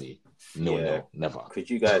to Burnley. No, never. Because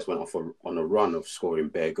you guys went off on a run of scoring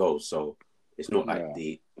bare goals, so it's not like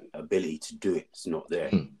the ability to do it's not there.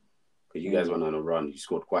 Because you guys went on a run, you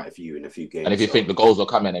scored quite a few in a few games. And if you think the goals are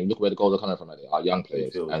coming, and look where the goals are coming from, are young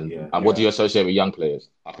players. And what do you associate with young players?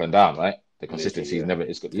 Up and down, right? The consistency is never.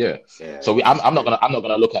 It's good. Yeah. So I'm not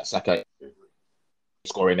gonna look at Saka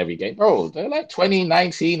scoring every game, bro. They're like 20,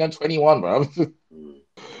 19, and 21, bro.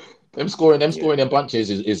 them scoring in bunches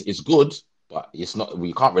is good. But it's not.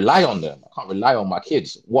 We can't rely on them. I can't rely on my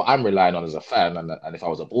kids. What I'm relying on as a fan, and if I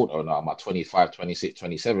was a board owner, my 25, 26,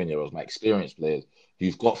 27-year-olds, my experienced players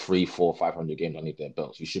who've got 300, 400, 500 games underneath their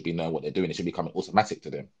belts, you should be knowing what they're doing. It should be coming automatic to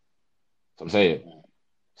them. So I'm saying.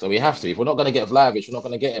 So we have to. If we're not going to get Vlahovic, we're not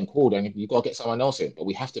going to get him called, and you've got to get someone else in. But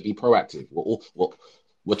we have to be proactive.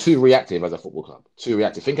 We're too reactive as a football club. Too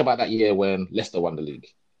reactive. Think about that year when Leicester won the league.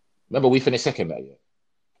 Remember, we finished second that year.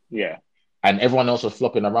 Yeah. And everyone else was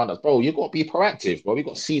flopping around us. Bro, you got to be proactive, bro. You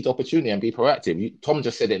got to seize the opportunity and be proactive. Tom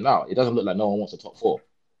just said it now. It doesn't look like no one wants a top 4.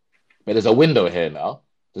 But there's a window here now.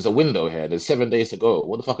 There's 7 days to go.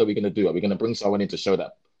 What the fuck are we going to do? Are we going to bring someone in to show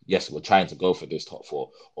that, yes, we're trying to go for this top 4,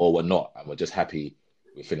 or we're not, and we're just happy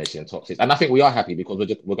we're finishing top 6? And I think we are happy because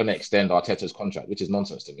we're going to extend Arteta's contract, which is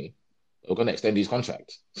nonsense to me. We're going to extend his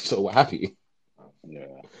contract. So we're happy.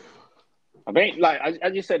 Yeah. I think, like,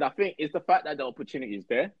 as you said, I think it's the fact that the opportunity is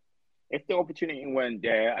there. If the opportunity weren't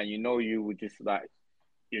there and you would just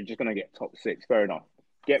you're just going to get top 6, fair enough.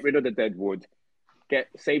 Get rid of the deadwood,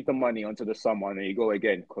 save the money onto the summer, and you go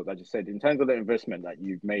again. Because I just said, in terms of the investment that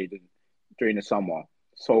you've made during the summer,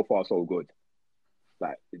 so far, so good.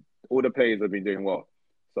 Like, all the players have been doing well.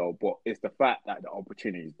 So, but it's the fact that the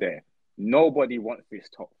opportunity is there. Nobody wants this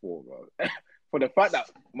top 4, bro. For the fact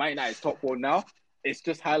that Man United is top 4 now, it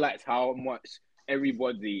just highlights how much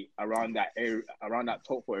everybody around that area, around that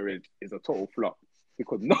top 4 area, is a total flop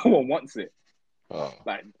because no one wants it.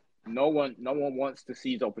 Like no one wants to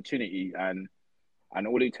seize the opportunity, and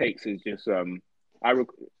all it takes is just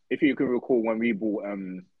if you can recall when we bought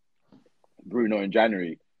Bruno in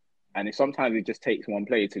January, and sometimes it just takes one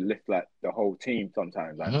player to lift like the whole team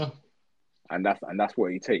sometimes, and that's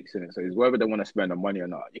what it takes, isn't it? So it's whether they want to spend the money or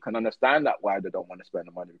not. You can understand that why they don't want to spend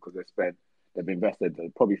the money because they've invested. They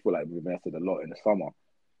probably feel like they've invested a lot in the summer,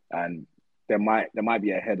 and they might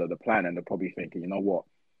be ahead of the plan, and they're probably thinking, you know what,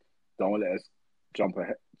 don't let us jump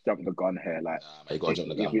the gun here. Like, you gotta jump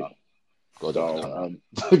the gun, man.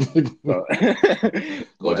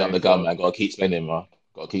 Go jump the gun, man. Gotta keep spending, man.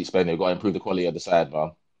 Gotta keep spending. Gotta improve the quality of the side,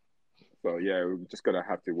 man. So yeah, we're just gonna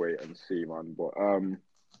have to wait and see, man. But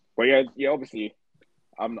yeah, obviously,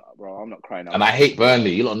 I'm not crying out. And I hate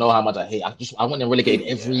Burnley. You don't know how much I hate. I want them relegated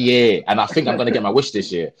every year, and I think I'm gonna get my wish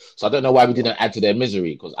this year. So I don't know why we didn't add to their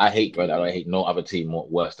misery because I hate Burnley. I hate no other team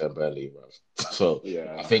worse than Burnley, bro. So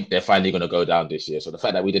I think they're finally gonna go down this year. So the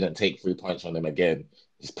fact that we didn't take 3 points from them again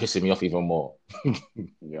is pissing me off even more.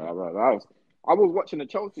 Yeah, right. I was watching the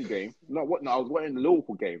Chelsea game. I was watching the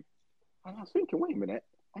Liverpool game, and I was thinking, wait a minute.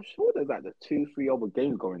 I'm sure there's like the 2-3 other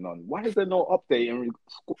games going on. Why is there no update in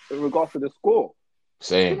regards to the score?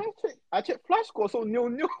 Same. I checked flash score, so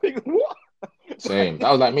 0-0. What? Same. That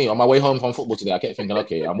was like me on my way home from football today. I kept thinking,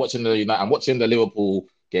 okay, I'm watching the Liverpool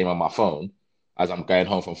game on my phone as I'm going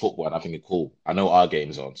home from football, and I'm thinking, cool. I know our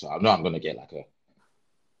game's on, so I know I'm gonna get like a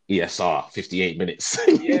ESR 58 minutes,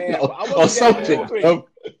 or something.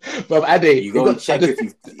 But Ade,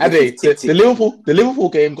 the Liverpool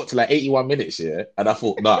game got to like 81 minutes, yeah, and I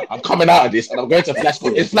thought, nah, I'm coming out of this and I'm going to flash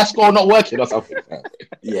score. Is flash score not working or something?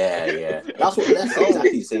 Yeah. That's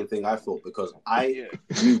exactly the same thing I thought because I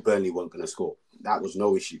knew Burnley weren't going to score. That was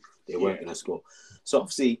no issue. They weren't going to score. So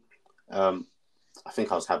obviously, I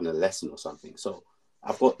think I was having a lesson or something. So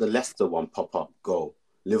I've got the Leicester one pop up goal.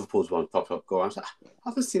 Liverpool's one pop-up goal. I was like, I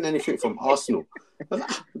haven't seen anything from Arsenal. I was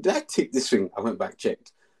like, did I tick this thing? I went back,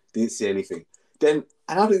 checked. Didn't see anything. And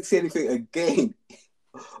I didn't see anything again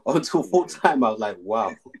until full time. I was like,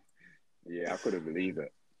 wow. Yeah, I couldn't believe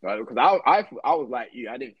it. Because I was like you.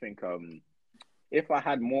 I didn't think if I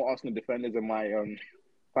had more Arsenal defenders in my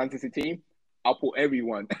fantasy team, I put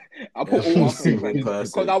everyone. I put all Arsenal Single fans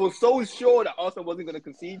person. because I was so sure that Arsenal wasn't going to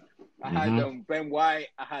concede. I had Mhm. Ben White,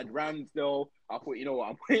 I had Ramsdale. I thought, you know what,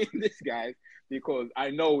 I'm putting this guy because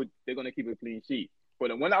I know they're going to keep a clean sheet. But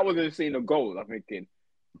then when I wasn't seeing the goals, I'm thinking,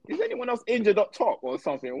 is anyone else injured up top or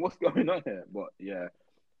something? What's going on here? But yeah,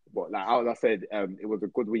 but like as I said, it was a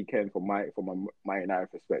good weekend from my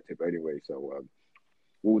United perspective anyway. So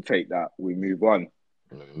we'll take that. We move on.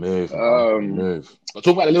 Move, man. Um, Move. But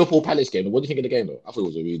talk about the Liverpool Palace game. What do you think of the game, though? I thought it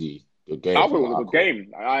was a really good I game thought it from was what a I good caught.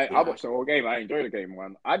 game. I Yeah. watched the whole game. I enjoyed the game,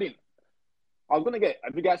 man. I didn't. I was gonna get.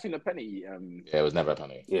 Have you guys seen the penalty? Yeah, it was never a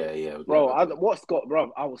penalty. Yeah. Bro, what Scott,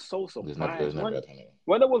 bro? I was so It was surprised never a penalty.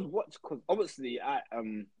 when there was what because obviously I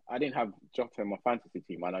didn't have Jota in my fantasy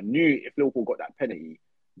team, and I knew if Liverpool got that penalty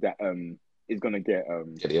that is gonna get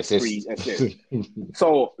Get the assist. 3 assists.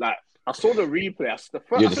 So like I saw the replay.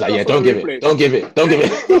 You're just like, yeah, don't give it. Don't give it. Don't give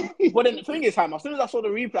it. But then the thing is, Ham, as soon as I saw the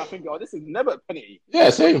replay, I think, oh, this is never a penalty. Yeah,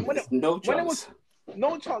 same. When There's no when it chance. was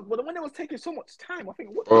no chance, but when it was taking so much time, I think,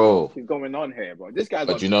 what the Bro. fuck is going on here, bro? This guy's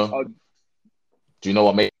But on. do you know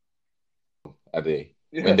what made Ade?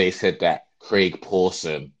 When they said that Craig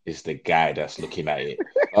Pawson is the guy that's looking at it.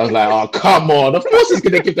 I was like, oh, come on. Of course he's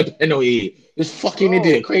going to give the penalty. This fucking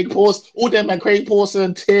idiot. Craig Pawson, all them man, Craig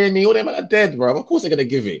Pawson, Tierney, all them man are dead, bro. Of course they're going to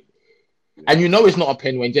give it. And you know it's not a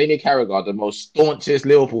pen when Jamie Carragher, the most staunchest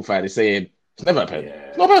Liverpool fan, is saying, it's never a pen. Yeah.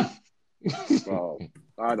 It's not a pen. Bro,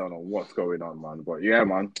 I don't know what's going on, man. But yeah,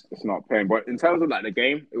 man, it's not paying. But in terms of like the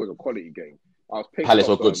game, it was a quality game. I was pissed Palace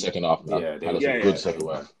were off, good second half, man. Yeah, Palace yeah, were yeah. good second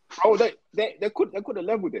half. Oh, they could have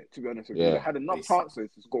leveled it, to be honest with you. Yeah. They had enough They- chances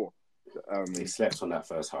to score. They slept on that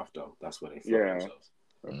first half, though. That's where they felt Yeah. themselves.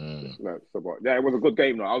 Yeah, it was a good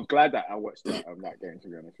game, though. I was glad that I watched that game, to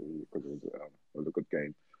be honest with you, because it was a good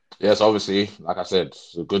game. Yes, obviously, like I said,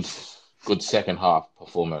 it's a good second half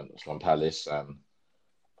performance from Palace. And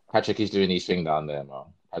Patrick is doing his thing down there, man.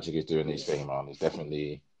 Patrick is doing his thing, man. He's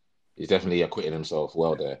definitely acquitted himself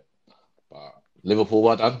well there. But Liverpool,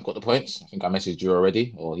 well done, got the points. I think I messaged you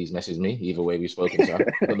already, or he's messaged me. Either way, we've spoken to him.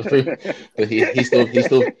 Got the proof. But he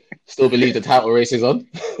still believes the title race is on.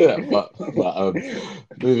 but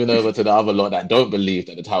moving over to the other lot that don't believe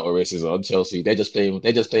that the title race is on, Chelsea, they're just playing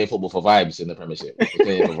football for vibes in the Premiership. They're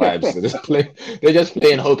playing for vibes. They're just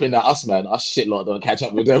playing hoping that us shit lot don't catch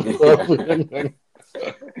up with them.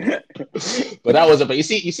 But that was you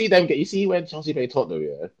see when Chelsea play Tottenham,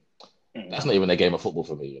 yeah, that's not even a game of football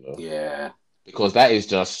for me, you know. Yeah. Because that's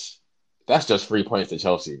just 3 points to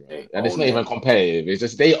Chelsea, man. And it's not even it. competitive. It's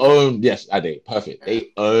just they own. Yes, Ade, perfect.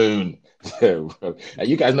 They own. And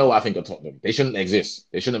you guys know what I think of Tottenham. They shouldn't exist.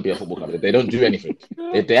 They shouldn't be a football club. They don't do anything.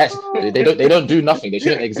 They don't do nothing. They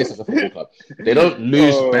shouldn't exist as a football club. They don't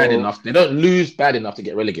lose bad enough. They don't lose bad enough to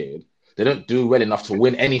get relegated. They don't do well enough to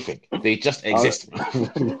win anything. They just exist.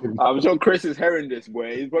 I'm sure Chris is hearing this,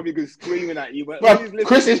 boy. He's probably good screaming at you. But Bro,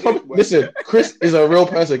 Chris is probably Chris is a real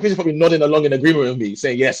person. Chris is probably nodding along in agreement with me,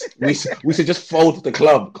 saying yes, we should just fold the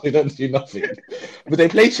club because we don't do nothing. But they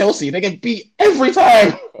play Chelsea, they get beat every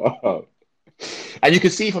time. And you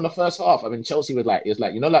can see from the first half. I mean, Chelsea was like, it's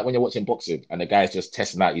like, you know, like when you're watching boxing and the guy's just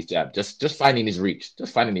testing out his jab, just finding his reach,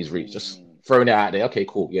 just throwing it out there. Okay,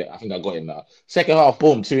 cool. Yeah, I think I got him now. Second half,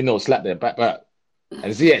 boom, 2-0, slap there, back. And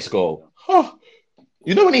Ziyech goal. Huh.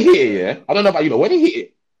 You know when he hit it, yeah? I don't know about you, but when he hit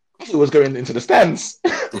it, I thought it was going into the stands.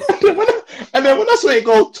 and then when I saw it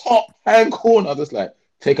go top hand corner, I was just like,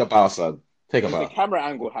 take a bow, son. Take a bow. The camera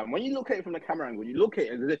angle, Ham. When you look at it from the camera angle, you look at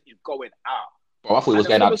it as if it's going out. Bro, I thought it was And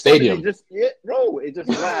going then out all the of a sudden stadium. it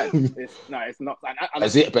just ran. It's not. And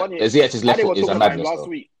Ziyech's left Ade foot was is a talking about madness. last though.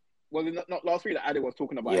 week. Was it not last week that Ade was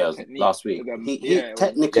talking about? Yeah, his technique? last week.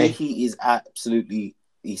 Technically, he is absolutely.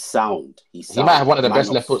 He's sound. He might have one of the best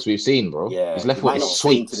not- left foots we've seen, bro. Yeah, His left he foot might not is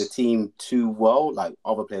play sweet. into the team too well. Like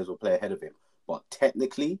other players will play ahead of him, but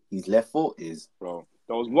technically, his left foot is. Bro,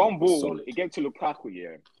 there was one ball. Solid. It gave to Lukaku.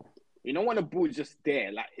 Yeah, you know when the ball is just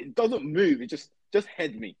there, like it doesn't move. It just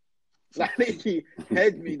head me. Like literally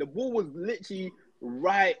head me. The ball was literally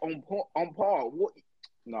right on par. What?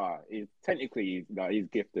 Nah, he's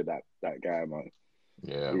gifted that guy, man.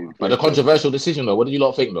 Yeah, He's but the gifted. controversial decision though, what do you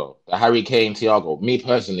lot think though? The Harry Kane, Thiago. Me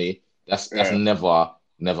personally, that's Yeah. never.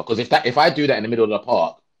 Because if I do that in the middle of the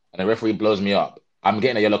park and the referee blows me up, I'm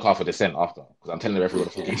getting a yellow card for dissent after because I'm telling the referee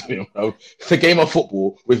what the fuck he's doing, bro. It's a game of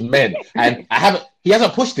football with men, and he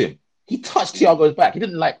hasn't pushed him. He touched Thiago's back. He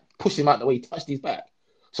didn't like push him out the way. He touched his back.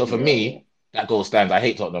 So for me, that goal stands. I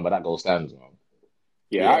hate Tottenham, but that goal stands, man.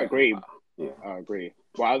 Yeah, Yeah. I agree. Yeah. I agree.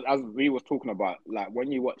 But as we was talking about, like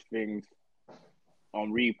when you watch things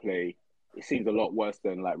on replay, it seems a lot worse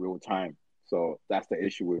than like real time. So that's the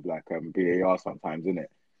issue with like VAR sometimes, isn't it?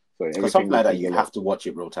 So Because something like that, you have to watch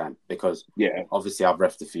it real time because obviously I've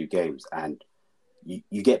refed a few games and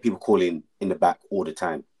you get people calling in the back all the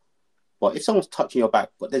time. But if someone's touching your back,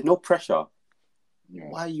 but there's no pressure,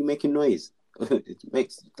 why are you making noise? It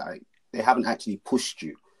makes like they haven't actually pushed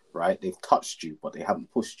you, right? They've touched you, but they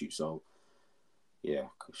haven't pushed you. So yeah,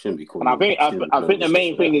 shouldn't be cool. And I think the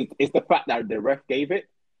main thing is the fact that the ref gave it.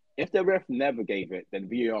 If the ref never gave it, then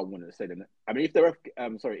VAR wouldn't have said it. I mean, if the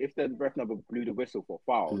ref never blew the whistle for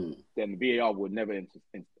foul, then VAR would never.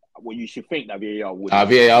 Well, you should think that VAR would.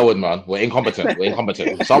 VAR would, man. We're incompetent.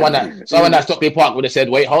 Someone at Stockley Park would have said,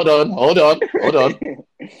 "Wait, hold on.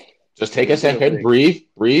 Just take a second, breathe."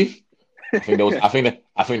 I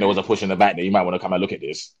think there was a push in the back there. You might want to come and look at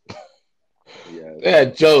this. Yeah,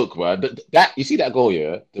 joke, man. That you see that goal,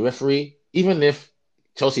 yeah. The referee, even if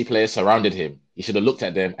Chelsea players surrounded him, he should have looked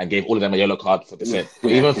at them and gave all of them a yellow card for dissent.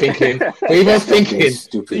 We're even thinking. You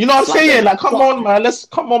know what I'm saying? Like, come on, man. Let's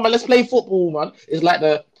play football, man. It's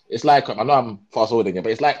like I know I'm fast forwarding it,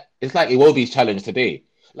 but it's like Iwobi's challenge today.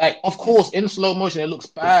 Like, of course, in slow motion it looks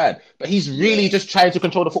bad, but he's really just trying to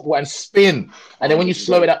control the football and spin. And then when you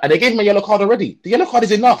slow it up, and they gave him a yellow card already. The yellow card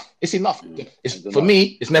is enough. It's enough. For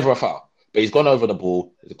me, it's never a foul. But he's gone over the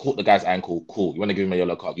ball. He's caught the guy's ankle. Cool. You want to give him a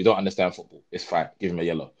yellow card? You don't understand football. It's fine. Give him a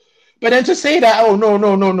yellow. But then to say that, oh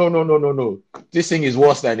no, this thing is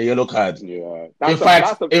worse than a yellow card. Yeah. In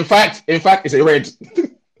fact, it's a red.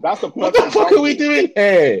 That's the what the fuck are we doing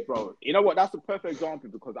here, bro? You know what? That's the perfect example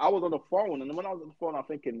because I was on the phone, and when I was on the phone, I'm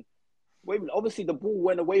thinking, wait a minute. Obviously, the ball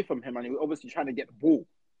went away from him, and he was obviously trying to get the ball.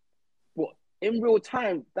 But in real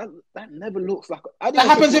time, that never looks like that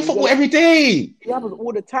happens in football every day. It happens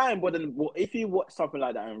all the time. But then, if you watch something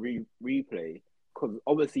like that and replay, because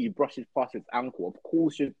obviously he brushes past his ankle, of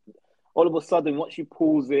course, all of a sudden, once you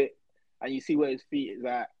pulls it and you see where his feet is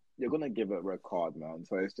at, you're gonna give it a red card, man.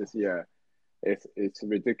 So it's just It's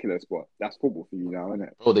ridiculous, but that's football for you now, isn't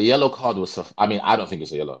it? Oh, the yellow card was... I mean, I don't think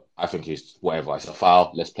it's a yellow. I think it's whatever. It's a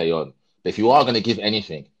foul. Let's play on. But if you are going to give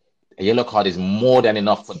anything, a yellow card is more than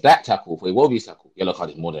enough for that tackle. For a Iwobi's tackle, yellow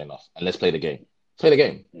card is more than enough. And let's play the game. Play the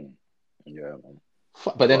game. Yeah, man.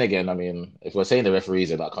 But then again, I mean, if we're saying the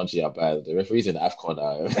referees in that country are bad, the referees in AFCON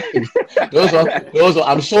are... those are,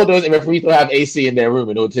 I'm sure those referees don't have AC in their room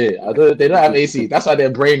in OT. They don't have AC. That's why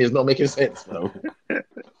their brain is not making sense, bro.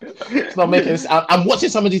 It's not making sense. I'm watching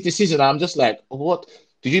some of these decisions and I'm just like, what?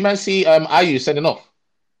 Did you man see Ayew sending off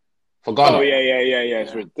for Ghana? Oh, yeah.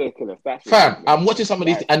 It's ridiculous. That's Fam, ridiculous. I'm watching some of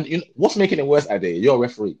these, and you know, what's making it worse, Ade? You're a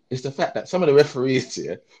referee. It's the fact that some of the referees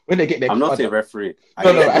here, when they get their... I'm not a referee. I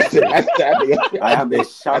am a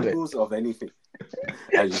shambles of anything.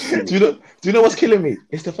 Do you know what's killing me?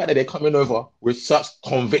 It's the fact that they're coming over with such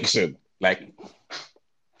conviction. Like,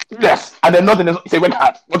 yes, and then nothing. Say red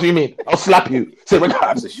card. What do you mean? I'll slap you. Say red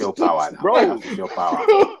card. That's a show power, now. Bro. That's a show power.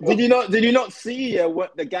 Did you not see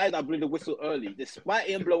what the guy that blew the whistle early? Despite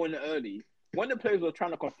him blowing it early, when the players were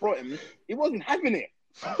trying to confront him, he wasn't having it.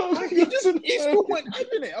 He still wasn't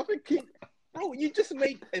having it. I think, bro, you just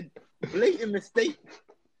made a blatant mistake.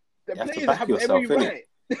 The players have every right.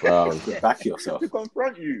 Wow, back yourself to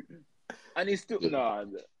confront you. And he's still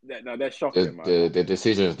they're shocking, man. The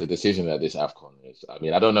decision at this AFCON is. I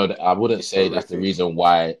mean, I don't know. I wouldn't say that's the reason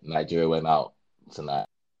why Nigeria went out tonight.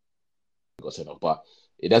 Got sent off, but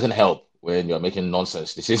it doesn't help when you're making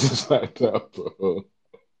nonsense decisions like that, bro.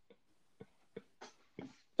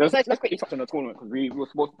 So let's quickly touch on the tournament because we were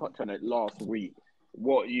supposed to touch on it last week.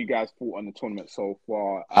 What you guys thought on the tournament so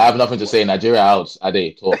far? I have nothing to say. Nigeria out.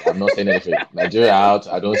 Ade, talk. I'm not saying anything. Nigeria out.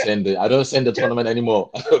 I don't send the tournament anymore.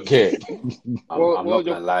 Okay. I'm not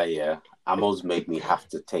gonna lie. Yeah, Amos made me have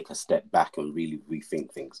to take a step back and really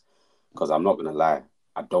rethink things because I'm not gonna lie.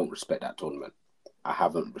 I don't respect that tournament. I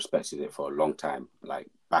haven't respected it for a long time. Like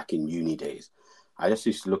back in uni days, I just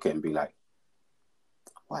used to look at it and be like,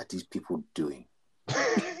 "What are these people doing?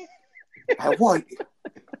 Like, what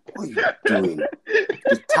are you doing?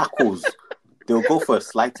 The tackles, they'll go for a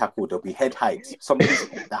slide tackle. There'll be head heights.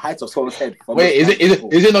 The height of someone's head. Wait,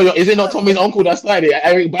 is it not Tommy's uncle that started it?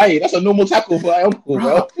 Eric Bailly. That's a normal tackle for my uncle,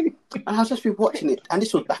 bro. And I'll just be watching it. And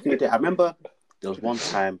this was back in the day. I remember there was one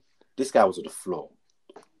time this guy was on the floor,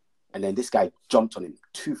 and then this guy jumped on him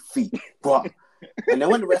 2 feet. But and then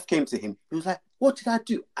when the ref came to him, he was like, "What did I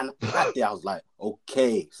do?" And that day I was like,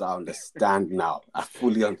 "Okay, so I understand now. I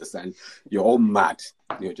fully understand. You're all mad.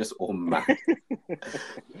 You're just all mad."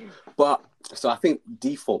 But so I think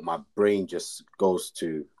default, my brain just goes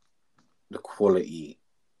to the quality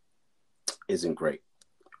isn't great,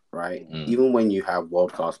 right? Even when you have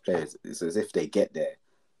world-class players, it's as if they get there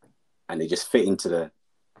and they just fit into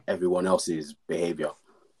everyone else's behavior.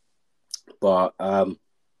 But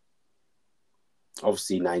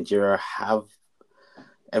obviously Nigeria have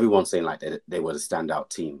everyone's saying like they were the standout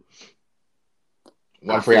team.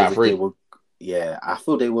 1 3 out of 3. I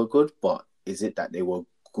feel they were good, but is it that they were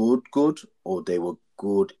good, or they were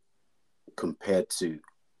good compared to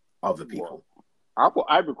other people? I thought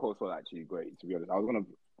Ivory Coast was actually great, to be honest. I was gonna,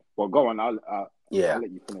 well, go on. I'll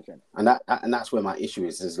let you finish it. And that's where my issue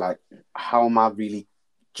is like, how am I really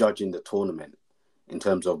judging the tournament in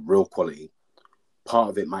terms of real quality? Part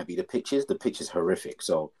of it might be the pitches. The pitch is horrific.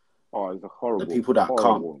 So, it's a horrible. The people that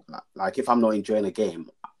can't, like, if I'm not enjoying a game,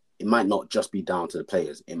 it might not just be down to the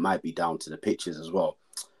players. It might be down to the pitches as well.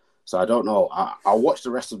 So I don't know. I'll watch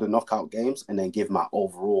the rest of the knockout games and then give my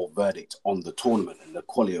overall verdict on the tournament and the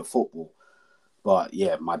quality of football. But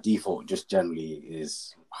yeah, my default just generally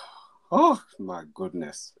is, oh my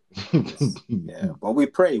goodness. Yeah, but we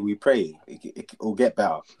pray. It'll get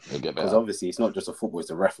better. Because obviously it's not just a football; it's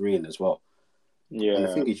a refereeing as well. Yeah. And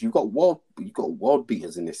the thing is, you've got world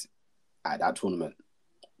beaters in this at that tournament,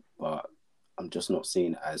 but I'm just not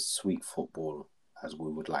seeing as sweet football as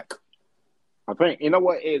we would like. I think you know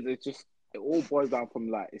what it is. It's just it all boils down from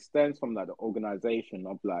like it stems from like the organization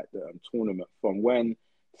of like the tournament, from when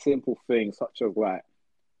simple things such as like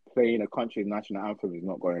playing a country's national anthem is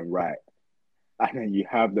not going right, and then you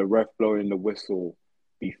have the ref blowing the whistle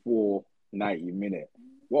before 90 minutes.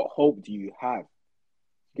 What hope do you have?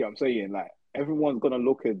 You know what I'm saying? Like everyone's gonna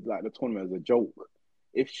look at like the tournament as a joke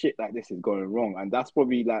if shit like this is going wrong, and that's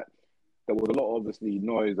probably like there was a lot of obviously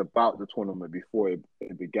noise about the tournament before it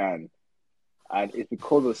began. And it's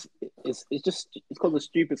because it's because of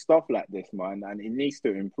stupid stuff like this, man, and it needs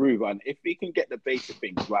to improve. And if we can get the basic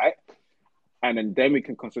things right, and then we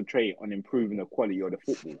can concentrate on improving the quality of the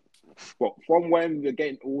football. But from when we're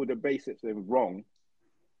getting all the basics wrong,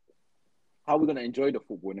 how are we going to enjoy the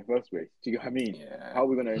football in the first place? Do you know what I mean? Yeah. How are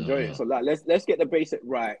we going to enjoy it? So like, let's get the basic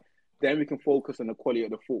right, then we can focus on the quality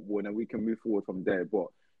of the football, and then we can move forward from there. But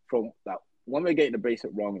from like when we're getting the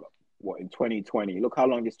basic wrong. In 2020? Look how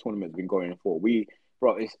long this tournament's been going for.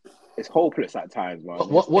 It's hopeless at times, man.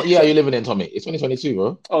 What year are you living in, Tommy? It's 2022,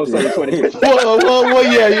 bro. Oh, sorry, 2022.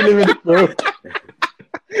 what year are you living in, bro?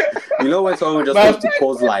 You know when someone just wants to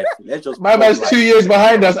pause life? Let's just. My man's 2 years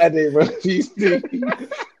behind us, Ade, bro.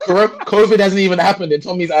 COVID hasn't even happened in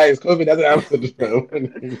Tommy's eyes. COVID hasn't happened, bro.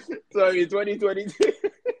 Sorry, 2022.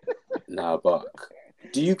 Nah, but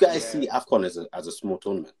do you guys see AFCON as a small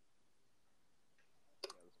tournament?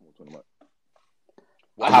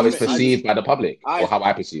 How it's perceived by the public, or how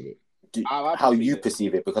I perceive it? How you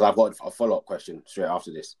perceive it? Because I've got a follow-up question straight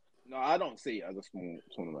after this. No, I don't see it as a small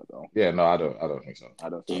tournament, though. Yeah, no, I don't think so.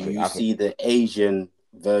 Do you see the Asian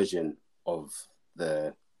version of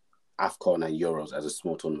the AFCON and Euros as a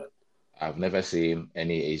small tournament? I've never seen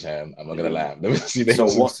any Asian. I'm not gonna lie. I've never seen any. So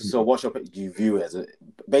what's your? Do you view it as a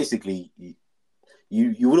basically?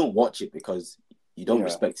 You wouldn't watch it because you don't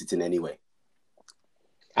respect it in any way.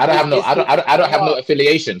 I don't have no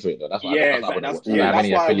affiliation to it though. That's why I don't have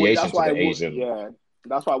any affiliation to the Asian. Yeah,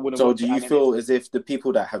 that's why I wouldn't. So do you feel as if the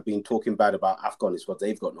people that have been talking bad about AFCON is what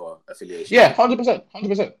they've got no affiliation? Yeah, 100%.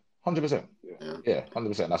 Yeah,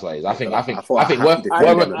 100%. That's what it is. I think.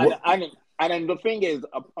 And then the thing is,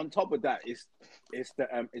 on top of that, it's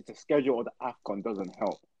the schedule of the AFCON doesn't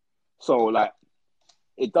help. So like,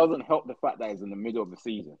 it doesn't help the fact that it's in the middle of the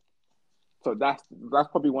season. So that's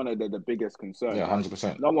probably one of the biggest concerns. Yeah,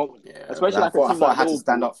 100%. No one, especially I thought I had to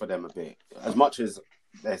stand up for them a bit. As much as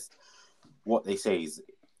there's what they say is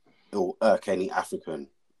it'll irk any African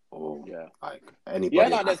or like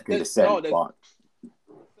anybody of African descent. But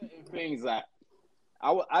certain things that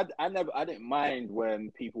I didn't mind when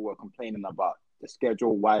people were complaining about the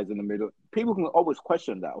schedule, why it's in the middle. People can always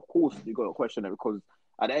question that. Of course, you got to question it because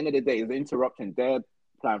at the end of the day, it's interrupting their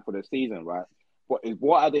plan for the season, right? But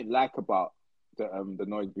what I didn't like about the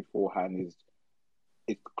noise beforehand is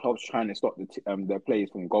clubs trying to stop their players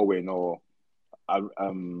from going, or I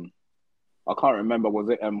can't remember, was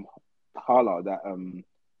it Hala that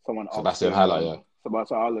someone asked Sebastian Hala, yeah.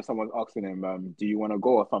 Sebastian Hala, someone's asking him, do you want to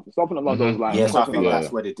go or something along those lines? Yes, I think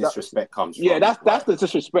that's where the disrespect comes from. Yeah, that's the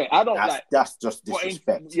disrespect. I don't that's just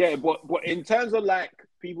disrespect. But in terms of like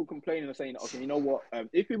people complaining and saying, okay, you know what?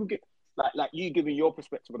 If people get like you giving your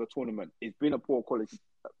perspective of the tournament, it's been a poor quality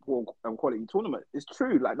tournament. It's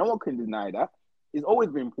true. Like no one can deny that. It's always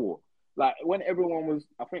been poor. Like when everyone was,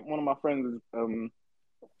 I think one of my friends,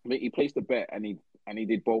 he placed a bet and he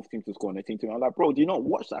did both teams to score on the team. I'm like, bro, do you not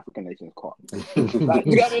watch the African Nations Cup? Like,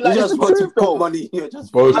 you get me? Like, you just want to put money.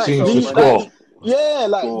 Both teams to score. Yeah,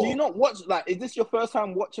 like, do you not watch? Like, is this your first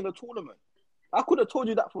time watching a tournament? I could have told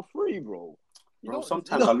you that for free, bro. Bro,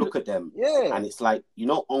 sometimes I look at them and it's like,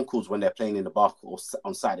 uncles when they're playing in the bar or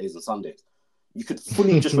on Saturdays and Sundays. You could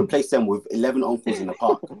fully just replace them with 11 uncles in the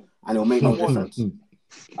park, and it'll make no difference.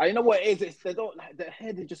 You know what it is? It's they don't like their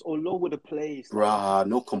head is just all over the place. Bruh,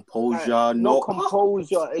 no composure, Like, no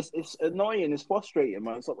composure. It's annoying. It's frustrating,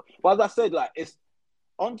 man. So, but as I said, like it's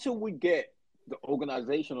until we get the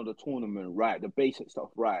organization of the tournament right, the basic stuff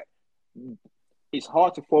right, it's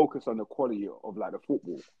hard to focus on the quality of like the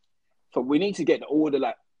football. So we need to get the order.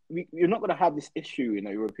 Like you're not going to have this issue in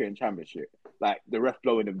the European Championship, like the ref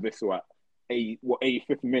blowing the whistle at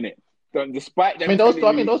 85th minute. Despite them, those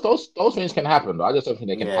things can happen. Though. I just don't think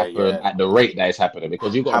they can happen at the rate that it's happening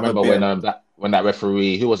because you've got to remember when that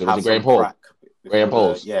referee, who was it? Was it Graham Paul? Graham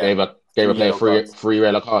Paul gave a player three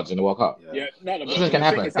yellow cards in the World Cup. Those things can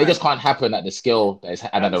happen. They just can't happen at the scale that is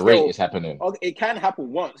and at the rate it's happening. It can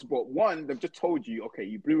happen once, but they've just told you, okay,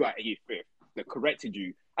 you blew at 85th, they corrected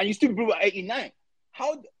you, and you still blew at 89.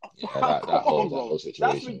 That whole situation.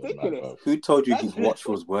 That's ridiculous. Who told you his watch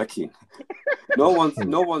was working? No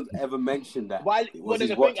one's ever mentioned that.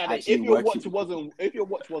 If your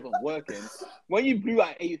watch wasn't working, when you blew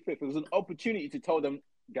at 85th, it was an opportunity to tell them,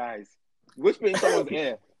 guys, whisper in someone's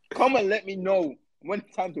ear, come and let me know when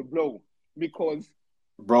it's time to blow, because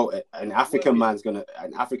bro, an African man's gonna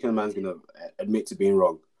admit to being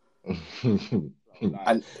wrong.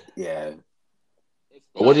 And yeah.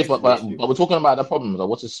 But we're talking about the problem. Like,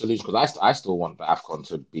 what's the solution? Because I still want the AFCON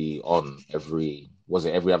to be on every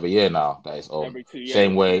other year now. That is on every 2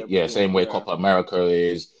 years. Same way Copa America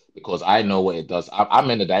is. Because I know what it does. I'm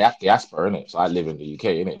in the diaspora, innit? So I live in the UK,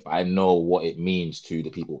 innit? But I know what it means to the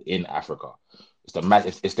people in Africa.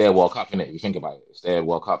 It's their World Cup, innit? If you think about it, it's their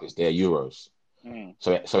World Cup. It's their Euros.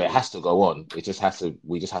 So it has to go on. It just has to.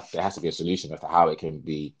 There has to be a solution as to how it can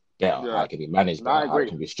be better, how it can be managed better, how it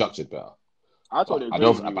can be structured better. I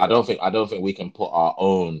don't think we can put our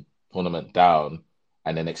own tournament down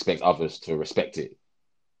and then expect others to respect it.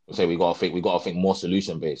 So we gotta think more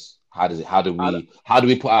solution based. How do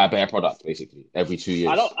we put out a better product basically every 2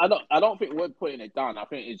 years? I don't think we're putting it down. I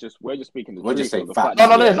think we're just speaking the truth. We're just saying fact. No,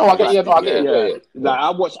 I get it. Like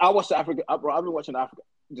I watched Africa. I've been watching Africa.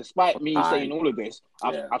 Despite me saying all of this,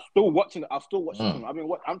 I'm still watching. I'm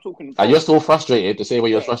talking. And you're still frustrated the same way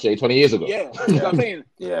you were frustrated 20 years ago. Yeah, you know what I'm saying.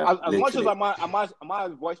 As much as I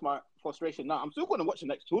might voice my frustration now, I'm still going to watch the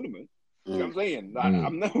next tournament. You know what I'm saying? Like,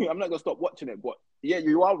 I'm not going to stop watching it. But yeah,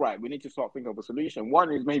 you are right. We need to start thinking of a solution.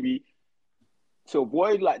 One is maybe to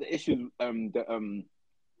avoid like the issues, the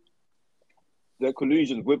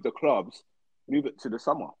collusions with the clubs, move it to the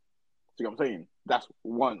summer. See what I'm saying? That's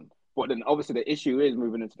one. But then obviously the issue is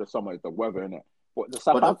moving into the summer is the weather, innit? But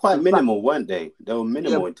they're quite minimal, weren't they? They were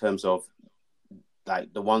minimal in terms of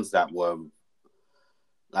like the ones that were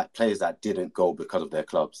like players that didn't go because of their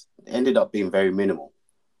clubs. It ended up being very minimal.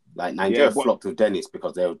 Like Nigeria flopped with Dennis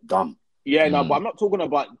because they were dumb. Yeah, no, but I'm not talking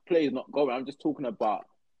about players not going. I'm just talking about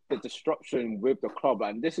the disruption with the club,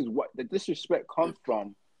 and this is what the disrespect comes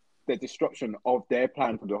from. The disruption of their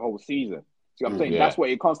plan for the whole season. See what I'm saying? That's where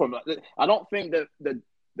it comes from. I don't think that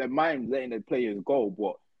the mind letting the players go,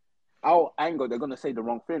 but our anger, they're gonna say the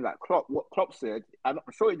wrong thing. Like what Klopp said, I'm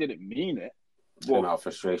sure he didn't mean it. But out of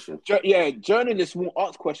frustration. Journalists won't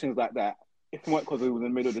ask questions like that if it weren't because it was in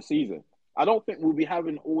the middle of the season. I don't think we'll be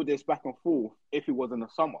having all this back and forth if it was in the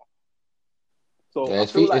summer. So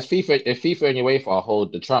if FIFA and UEFA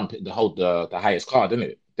hold the highest card,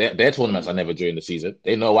 isn't it? Their tournaments are never during the season.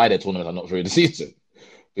 They know why their tournaments are not during the season.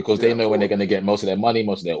 Because they know when they're going to get most of their money,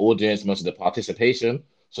 most of their audience, most of the participation.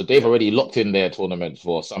 So they've already locked in their tournaments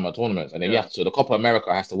for summer tournaments. And then so the Copa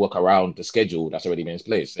America has to work around the schedule that's already been in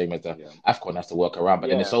place. Same as the AFCON has to work around. But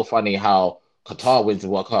then it's so funny how Qatar wins the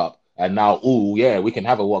World Cup and now, we can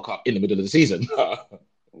have a World Cup in the middle of the season.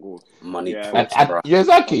 Money talks,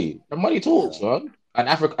 exactly. The money talks, man. And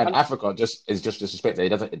Africa is just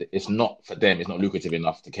disrespected. It's not for them. It's not lucrative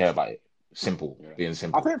enough to care about it. Being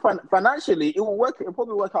simple. I think financially, it will work. It'll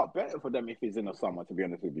probably work out better for them if it's in the summer. To be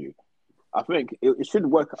honest with you, I think it should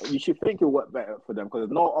work. You should think it'll work better for them because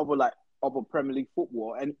there's no other Premier League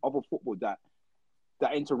football and other football that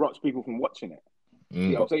interrupts people from watching it.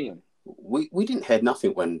 You know what I'm saying? We didn't hear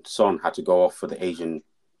nothing when Son had to go off for the Asian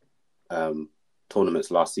tournaments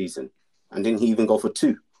last season, and didn't he even go for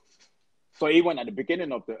 2? So he went at the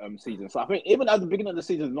beginning of the season. So I think even at the beginning of the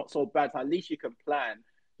season is not so bad. So at least you can plan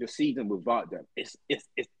your season without them. It's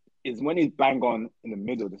when he's bang on in the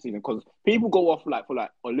middle of the season because people go off for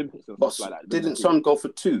Olympics and stuff like that. Didn't Son go for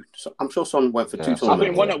 2? So I'm sure Son went for 2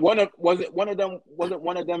 tournaments. I think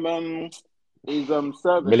one of them is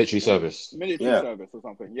service military service service or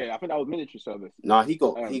something. Yeah, I think that was military service. No, he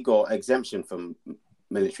got exemption from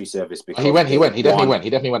military service because he definitely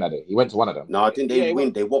went at it. He went to one of them. No, I think they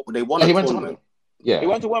win. They won. He a went tournament. Yeah, He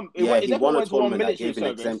went to one. Yeah, He he definitely won a went to one tournament that military gave an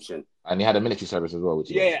service. exemption. and he had a military service as well, which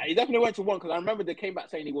Yeah, he definitely went to one because I remember they came back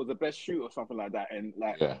saying he was the best shooter or something like that, and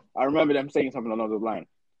like yeah. I remember them saying something along those lines.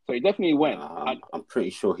 So he definitely went. I'm pretty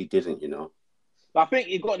sure he didn't. You know. I think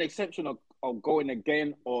he got an exemption of going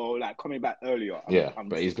again or like coming back earlier.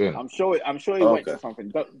 But he's been. I'm sure he went to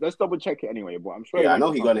something. Let's double check it anyway. But I'm sure. Yeah, I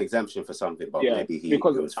know he got an exemption for something, but maybe he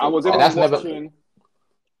because was I was that's never. watching.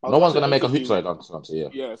 No one's gonna make a hoop side answer. Yeah.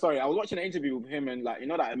 Yeah, sorry. I was watching an interview with him and like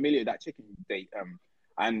that Amelia, that chicken date.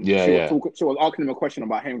 And she was asking him a question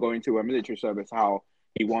about him going to a military service, how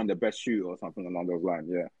he won the best shooter or something along those lines.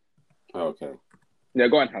 Yeah. Okay. Yeah,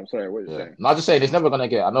 go on, Ham. Sorry, what are you saying? No, I'm just saying it's never gonna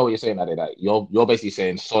get. I know what you're saying, Ade. Like you're basically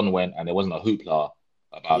saying Son went and there wasn't a hoopla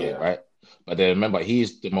about it, right? But then remember,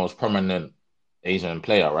 he's the most prominent Asian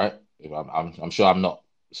player, right? I'm sure I'm not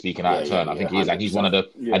speaking out of turn. I think he is, and he's one of the.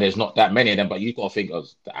 Yeah. And there's not that many of them, but you got to think of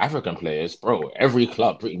the African players, bro.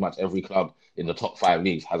 Pretty much every club in the top 5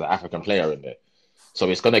 leagues has an African player in there. So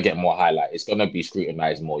it's going to get more highlight. It's going to be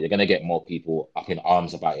scrutinized more. You're going to get more people up in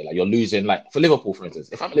arms about it. Like you're losing, like for Liverpool, for instance.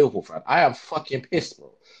 If I'm a Liverpool fan, I am fucking pissed,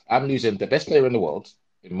 bro. I'm losing the best player in the world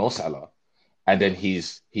in Mo Salah, and then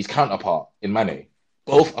his counterpart in Mane.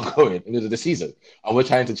 Both are going into the season, and we're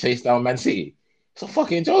trying to chase down Man City. It's a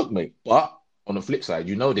fucking joke, mate. But on the flip side,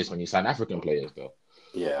 you know this when you sign African players, though.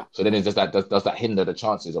 Yeah. So then it's just that does that hinder the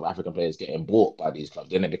chances of African players getting bought by these clubs?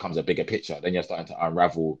 Then it becomes a bigger picture. Then you're starting to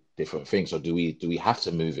unravel different things. So do we have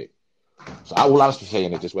to move it? So all I'm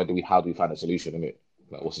saying is just how do we find a solution in it?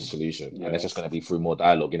 Like what's the solution? Yeah. And it's just going to be through more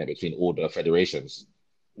dialogue in it between all the federations.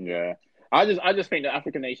 Yeah, I just think the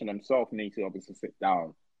African nation themselves need to obviously sit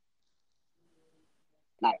down.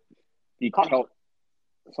 Like you can't help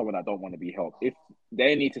someone that don't want to be helped. If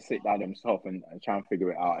they need to sit down themselves and try and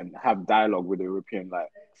figure it out and have dialogue with the European, like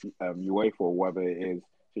UEFA or whatever it is,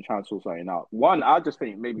 to try and sort something out. One, I just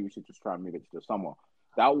think maybe we should just try and move it to the summer.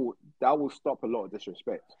 That will stop a lot of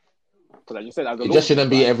disrespect. Because like you said, it just shouldn't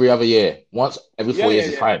be every other year. Once every 4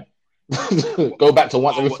 years is fine. Go back to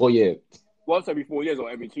once every 4 years. Once every 4 years or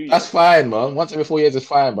every 2 years. That's fine, man. Once every 4 years is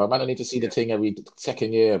fine, bro. Man, I don't need to see the thing every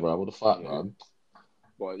second year, bro. What the fuck, man?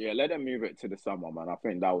 But yeah, let them move it to the summer, man. I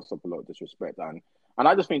think that will stop a lot of disrespect. And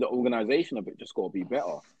I just think the organization of it just got to be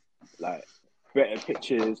better. Like, better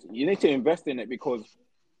pitches. You need to invest in it because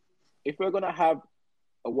if we're going to have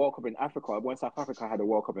a World Cup in Africa, when South Africa had a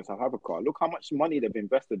World Cup in South Africa, look how much money they've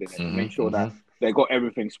invested in it to make sure that they got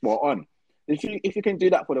everything spot on. If you can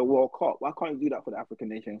do that for the World Cup, why can't you do that for the African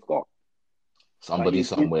Nations Cup? Somebody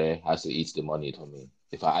somewhere has to eat the money, Tommy.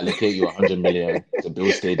 If I allocate you 100 million to build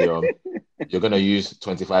a stadium, you're going to use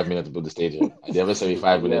 25 million to build the stadium. And the other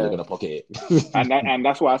 75 million, you're going to pocket it. and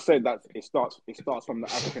that's why I said that it starts from the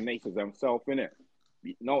African nations themselves, innit?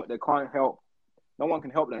 No, they can't help. No one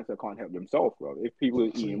can help them if they can't help themselves, bro. If people are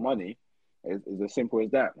eating money, it's as simple as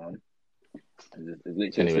that, man.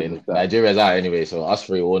 It's anyway, Nigeria's out anyway, so us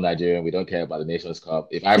three, all Nigerian, we don't care about the Nations Cup.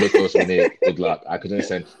 If Ivory Coast win it, good luck. I couldn't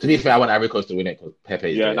send. To be fair, I want Ivory Coast to win it because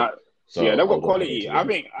Pepe's there. So they've got quality.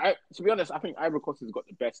 To be honest, I think Ivory Coast has got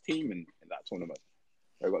the best team in that tournament.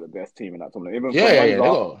 They've got the best team in that tournament. Even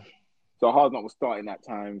so Hard's not was starting that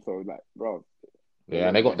time, so like, bro. Yeah,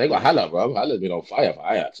 and they got Haller, bro. Haller's been on fire for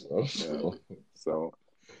Ajax, bro. So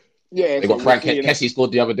yeah, they got Frank Kessie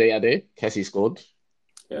scored the other day. Kessie scored.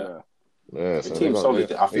 Yeah. Yeah, the team's solid.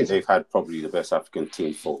 I think they've had probably the best African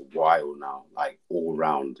team for a while now, like all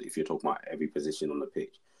round. If you're talking about every position on the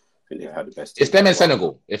pitch, I think they've had the best team. It's them and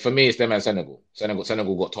Senegal. For me, it's them and Senegal.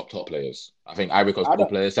 Senegal got top players. I think Ivory Coast good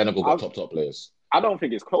players. Senegal got top players. I don't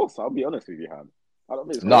think it's close. I'll be honest with you, Han. I don't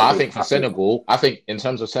think it's close. No, I think for Senegal, I think in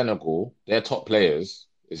terms of Senegal, their top players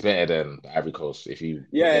is better than the Ivory Coast. If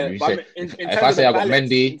I say I got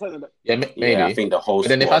Mendy, maybe. I think the whole. But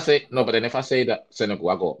then if I say that Senegal,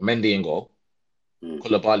 I got Mendy in goal,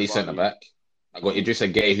 Koulibaly centre back. I got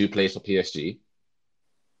Idrissa Gueye who plays for PSG.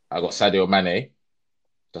 I got Sadio Mane.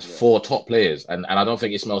 That's 4 top players, and I don't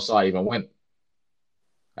think Ismail Sarr even went.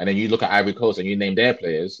 And then you look at Ivory Coast and you name their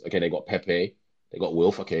players. Okay, they got Pepe, they got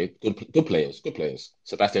Wilf. Okay, good players.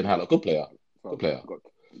 Sebastian Haller, good player. Got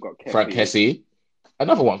Frank Kessie.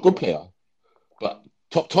 Another one, good player. But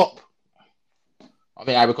top. I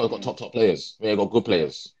think Ivory Coast got top players. They got good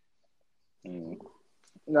players.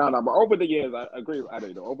 No, but over the years, I agree with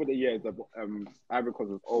Ado. Over the years, Ivory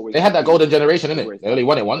Coast has always... They had that golden generation, innit? They only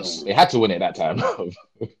won it once. They had to win it that time.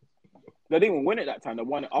 They didn't even win it that time. They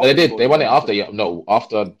won it after. They did. They won it after.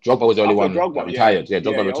 After Drogba was the only one that retired. Yeah,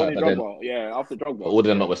 Drogba retired. After Drogba. But all of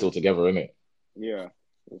them were still together, innit? Yeah,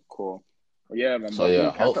 cool. Yeah, man. So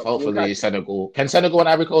yeah, hopefully Senegal. Can Senegal and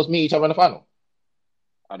Ivory Coast meet each other in the final?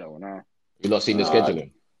 I don't know. You've not seen the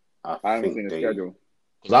scheduling. I haven't seen the schedule.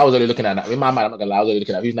 Because I was only looking at that. In my mind, I'm not gonna lie, I was only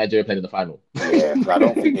looking at who's Nigeria playing in the final. Yeah, 'cause I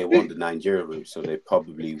don't think they won the Nigeria route, so they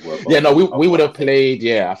probably were. Yeah, no, we both would have I think. played.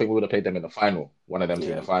 Yeah, I think we would have played them in the final. One of them two in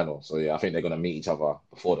Yeah, the final. So yeah, I think they're gonna meet each other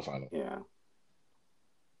before the final. yeah.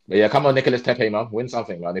 But yeah, come on, Nicholas Pepe, man, win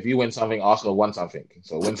something, man. If you win something, Arsenal won something.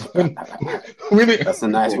 So win something. Win it. That's a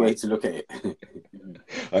nice way to look at it.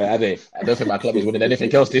 I don't think my club is winning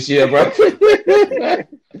anything else this year, bro.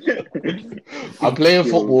 I'm playing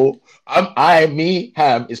football.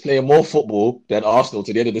 Ham is playing more football than Arsenal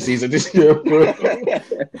to the end of the season this year, bro.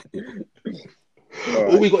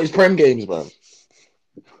 All we got is Prem games, man.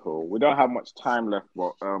 Cool. We don't have much time left,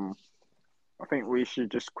 but I think we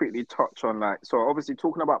should just quickly touch on so obviously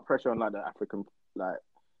talking about pressure on the African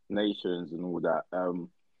nations and all that.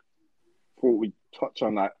 Thought we touch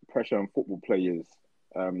on pressure on football players.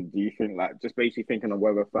 Do you think just basically thinking of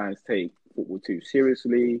whether fans take football too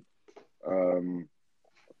seriously? Because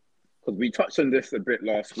we touched on this a bit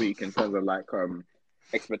last week in terms of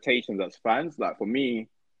expectations as fans. For me,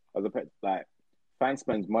 as a fans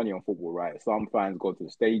spends money on football, right? Some fans go to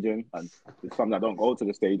the stadium, and there's some that don't go to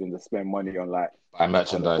the stadium to spend money on buy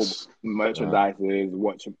merchandise, merchandises,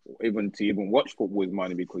 even watch football is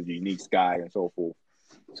money because you need Sky and so forth.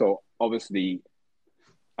 So obviously,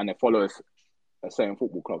 and they follow a certain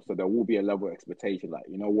football club, so there will be a level of expectation.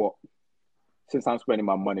 You know what? Since I'm spending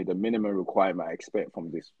my money, the minimum requirement I expect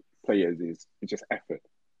from these players is just effort.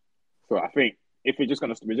 So I think if we're just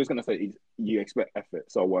gonna say you expect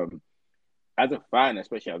effort. So as a fan,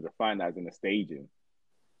 especially as a fan that's in the stadium,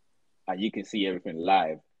 and you can see everything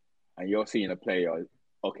live, and you're seeing a player,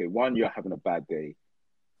 okay, one, you're having a bad day.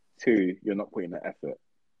 Two, you're not putting the effort.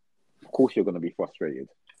 Of course, you're going to be frustrated.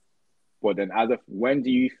 But then, when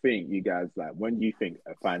do you think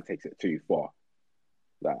a fan takes it too far?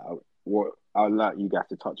 I'll let you guys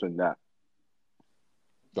to touch on that.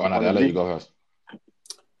 Go on, I'll let you go first.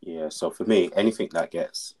 Yeah, so for me, anything that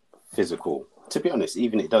gets physical, to be honest,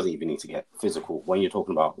 it doesn't even need to get physical. When you're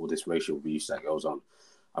talking about all this racial abuse that goes on,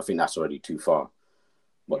 I think that's already too far.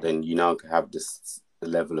 But then you now have the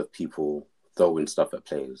level of people throwing stuff at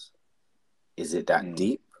players. Is it that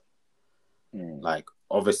deep?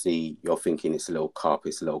 Obviously, you're thinking it's a little cup,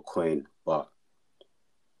 it's a little coin, but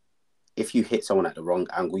if you hit someone at the wrong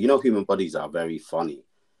angle, human bodies are very funny.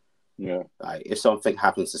 Yeah. If something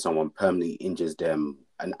happens to someone, permanently injures them,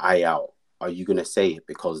 an eye out, are you going to say it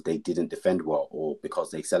because they didn't defend well or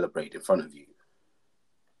because they celebrated in front of you?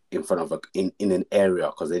 In front of in an area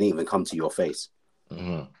because they didn't even come to your face.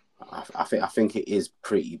 Mm-hmm. I think it is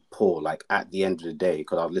pretty poor. At the end of the day,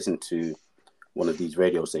 because I've listened to one of these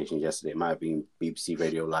radio stations yesterday, it might have been BBC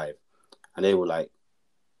Radio Live, and they were like,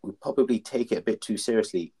 we probably take it a bit too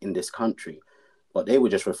seriously in this country, but they were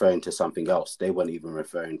just referring to something else. They weren't even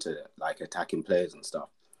referring to attacking players and stuff.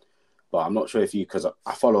 But I'm not sure because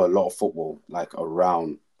I follow a lot of football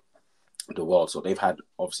around the world. So they've had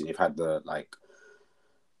the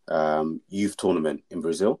youth tournament in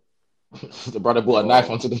Brazil. The brother brought a knife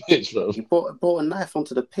onto the pitch, bro. He brought a knife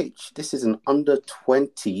onto the pitch. This is an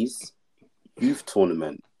under-20s youth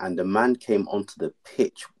tournament, and the man came onto the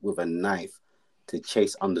pitch with a knife to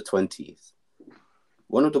chase under-20s.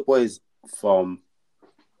 One of the boys from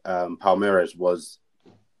Palmeiras was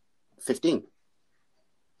 15.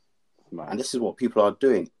 Man. And this is what people are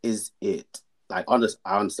doing. Is it I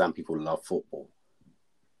understand people love football,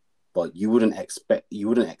 but you wouldn't accept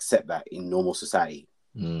that in normal society.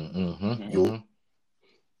 Normal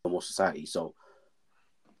society. So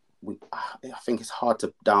I think it's hard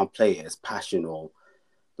to downplay it as passion or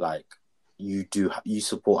you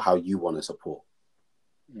support how you want to support.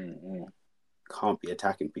 Can't be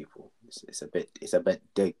attacking people. It's a bit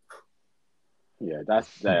deep. Yeah,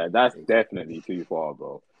 that's definitely too far,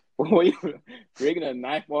 bro. Bringing a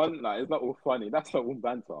knife on, it's not all funny. That's not all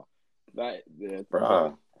banter.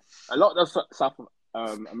 Bruh. A lot of South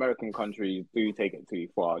American countries do take it too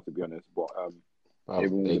far, to be honest. But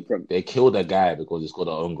they killed a guy because he scored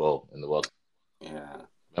an own goal in the World Cup. Yeah.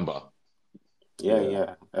 Remember?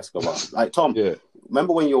 Yeah. Let's go on. Tom,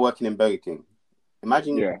 remember when you were working in Burger King?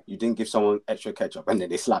 Imagine you didn't give someone extra ketchup and then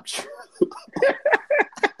they slapped you.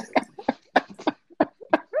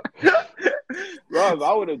 Bro,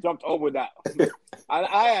 I would have jumped over that.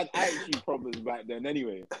 I had attitude problems back then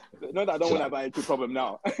anyway. Not that I don't want to have an attitude problem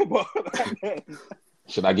now. But back then...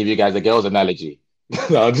 Should I give you guys a girl's analogy?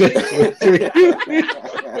 No,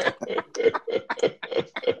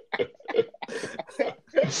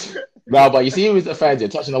 no, but you see, with the fans, you're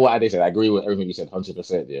touching on what Ade said. I agree with everything you said,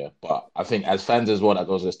 100%. Yeah, but I think as fans as well that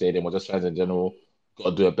goes to the stadium, or just fans in general, got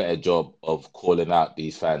to do a better job of calling out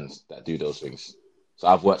these fans that do those things. So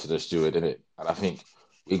I've worked as a steward in it, and I think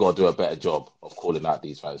we got to do a better job of calling out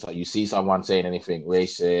these fans. Like you see someone saying anything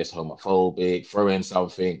racist, homophobic, throwing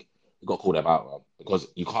something, you got to call them out, man, because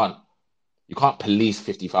you can't police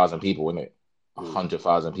 50,000 people, innit?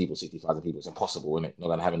 100,000 people, 60,000 people. It's impossible, innit? Not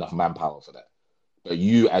gonna have enough manpower for that. But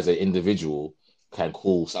you as an individual can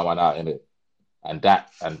call someone out, innit? And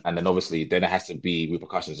then obviously then there has to be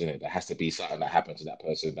repercussions in it. There has to be something that happens to that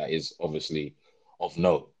person that is obviously of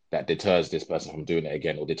note that deters this person from doing it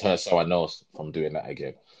again or deters someone else from doing that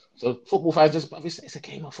again. So football fans just it's a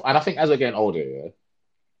game of, and I think as we're getting older, yeah,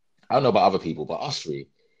 I don't know about other people, but us three,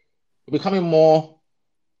 we're becoming more.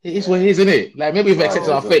 It is what it is, isn't it? Like maybe we've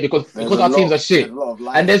accepted our fate because our teams are shit.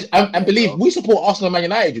 And believe we support Arsenal and Man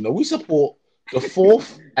United. You know, we support the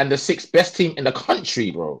 4th and the 6th best team in the country,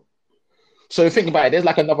 bro. So think about it. There's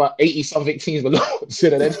like another 80-something teams below. So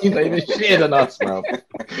their teams are even shittier than us, bro.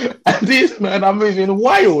 And these men are moving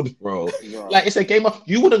wild, bro. Yeah. Like it's a game of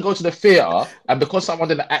you wouldn't go to the theater and because someone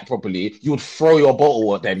didn't act properly, you would throw your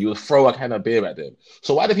bottle at them. You would throw a can of beer at them.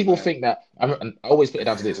 So why do people think that? And I always put it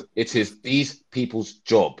down to this: it is these people's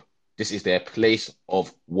job. This is their place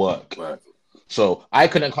of work. Right. So I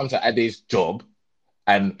couldn't come to Ade's job,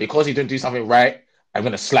 and because he didn't do something right, I'm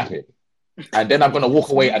gonna slap him. And then I'm going to walk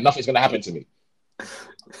away and nothing's going to happen to me.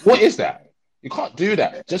 What is that? You can't do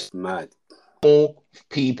that. Just mad. All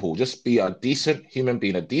people, just be a decent human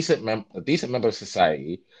being, a decent member of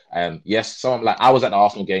society. And yes, someone like I was at the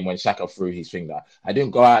Arsenal game when Xhaka threw his finger. I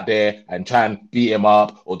didn't go out there and try and beat him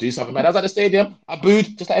up or do something. Man, I was at the stadium. I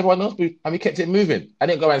booed just like everyone else booed, and we kept it moving. I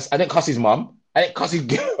didn't cuss his mum. I didn't cuss his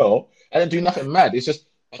girl. I didn't do nothing mad. It's just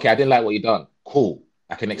okay. I didn't like what you done. Cool.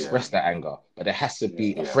 I can express that anger, but there has to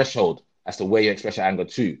be a threshold as to where you express your anger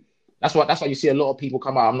to. That's why you see a lot of people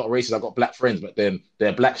come out. I'm not racist. I've got black friends, but then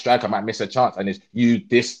their black striker might miss a chance, and it's you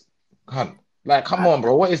this cunt. Like, come on,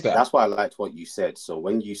 bro. What is that? That's why I liked what you said. So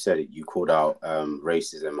when you said it, you called out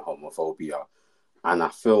racism, homophobia, and I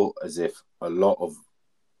feel as if a lot of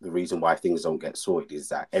the reason why things don't get sorted is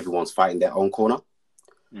that everyone's fighting their own corner.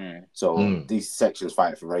 So these sections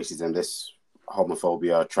fighting for racism, this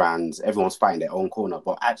homophobia, trans, everyone's fighting their own corner,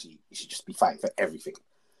 but actually you should just be fighting for everything.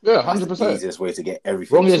 Yeah, 100%. The easiest way to get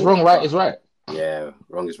everything. Wrong is wrong, right is right. Yeah,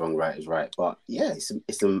 wrong is wrong, right is right. But yeah,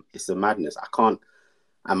 it's a madness. I can't.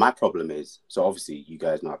 And my problem is, so obviously you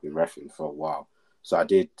guys know I've been refereeing for a while. So I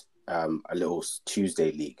did a little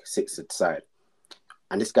Tuesday league, 6-a-side,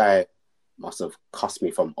 and this guy must have cussed me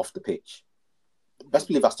from off the pitch. Best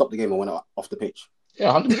believe I stopped the game and went off the pitch.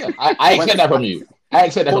 Yeah, 100%. I accept that from you. I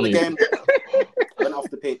accept that from you. Game, went off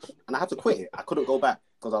the pitch, and I had to quit it. I couldn't go back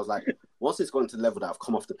because I was like, once it's gone to the level that I've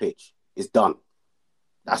come off the pitch, it's done.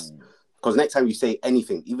 That's because next time you say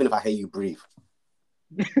anything, even if I hear you breathe,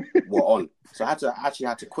 we're on. So I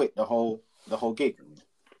had to quit the whole gig.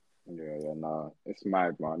 Yeah, no, it's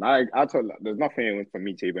mad, man. I told you, there's nothing for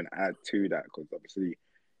me to even add to that because obviously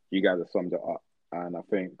you guys have summed it up, and I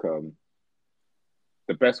think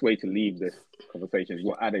the best way to leave this conversation is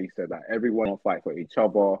what Ade said, that everyone will fight for each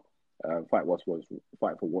other. Fight for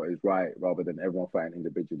what is right, rather than everyone fighting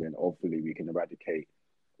individually, and hopefully we can eradicate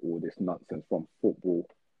all this nonsense from football.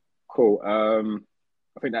 Cool.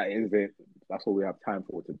 I think that is it. That's all we have time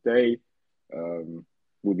for today.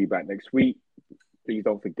 We'll be back next week. Please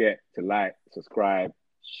don't forget to like, subscribe,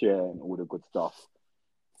 share, and all the good stuff.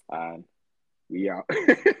 And we out.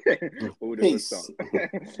 All the Peace.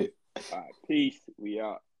 good stuff. Peace. We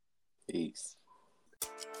out. Peace.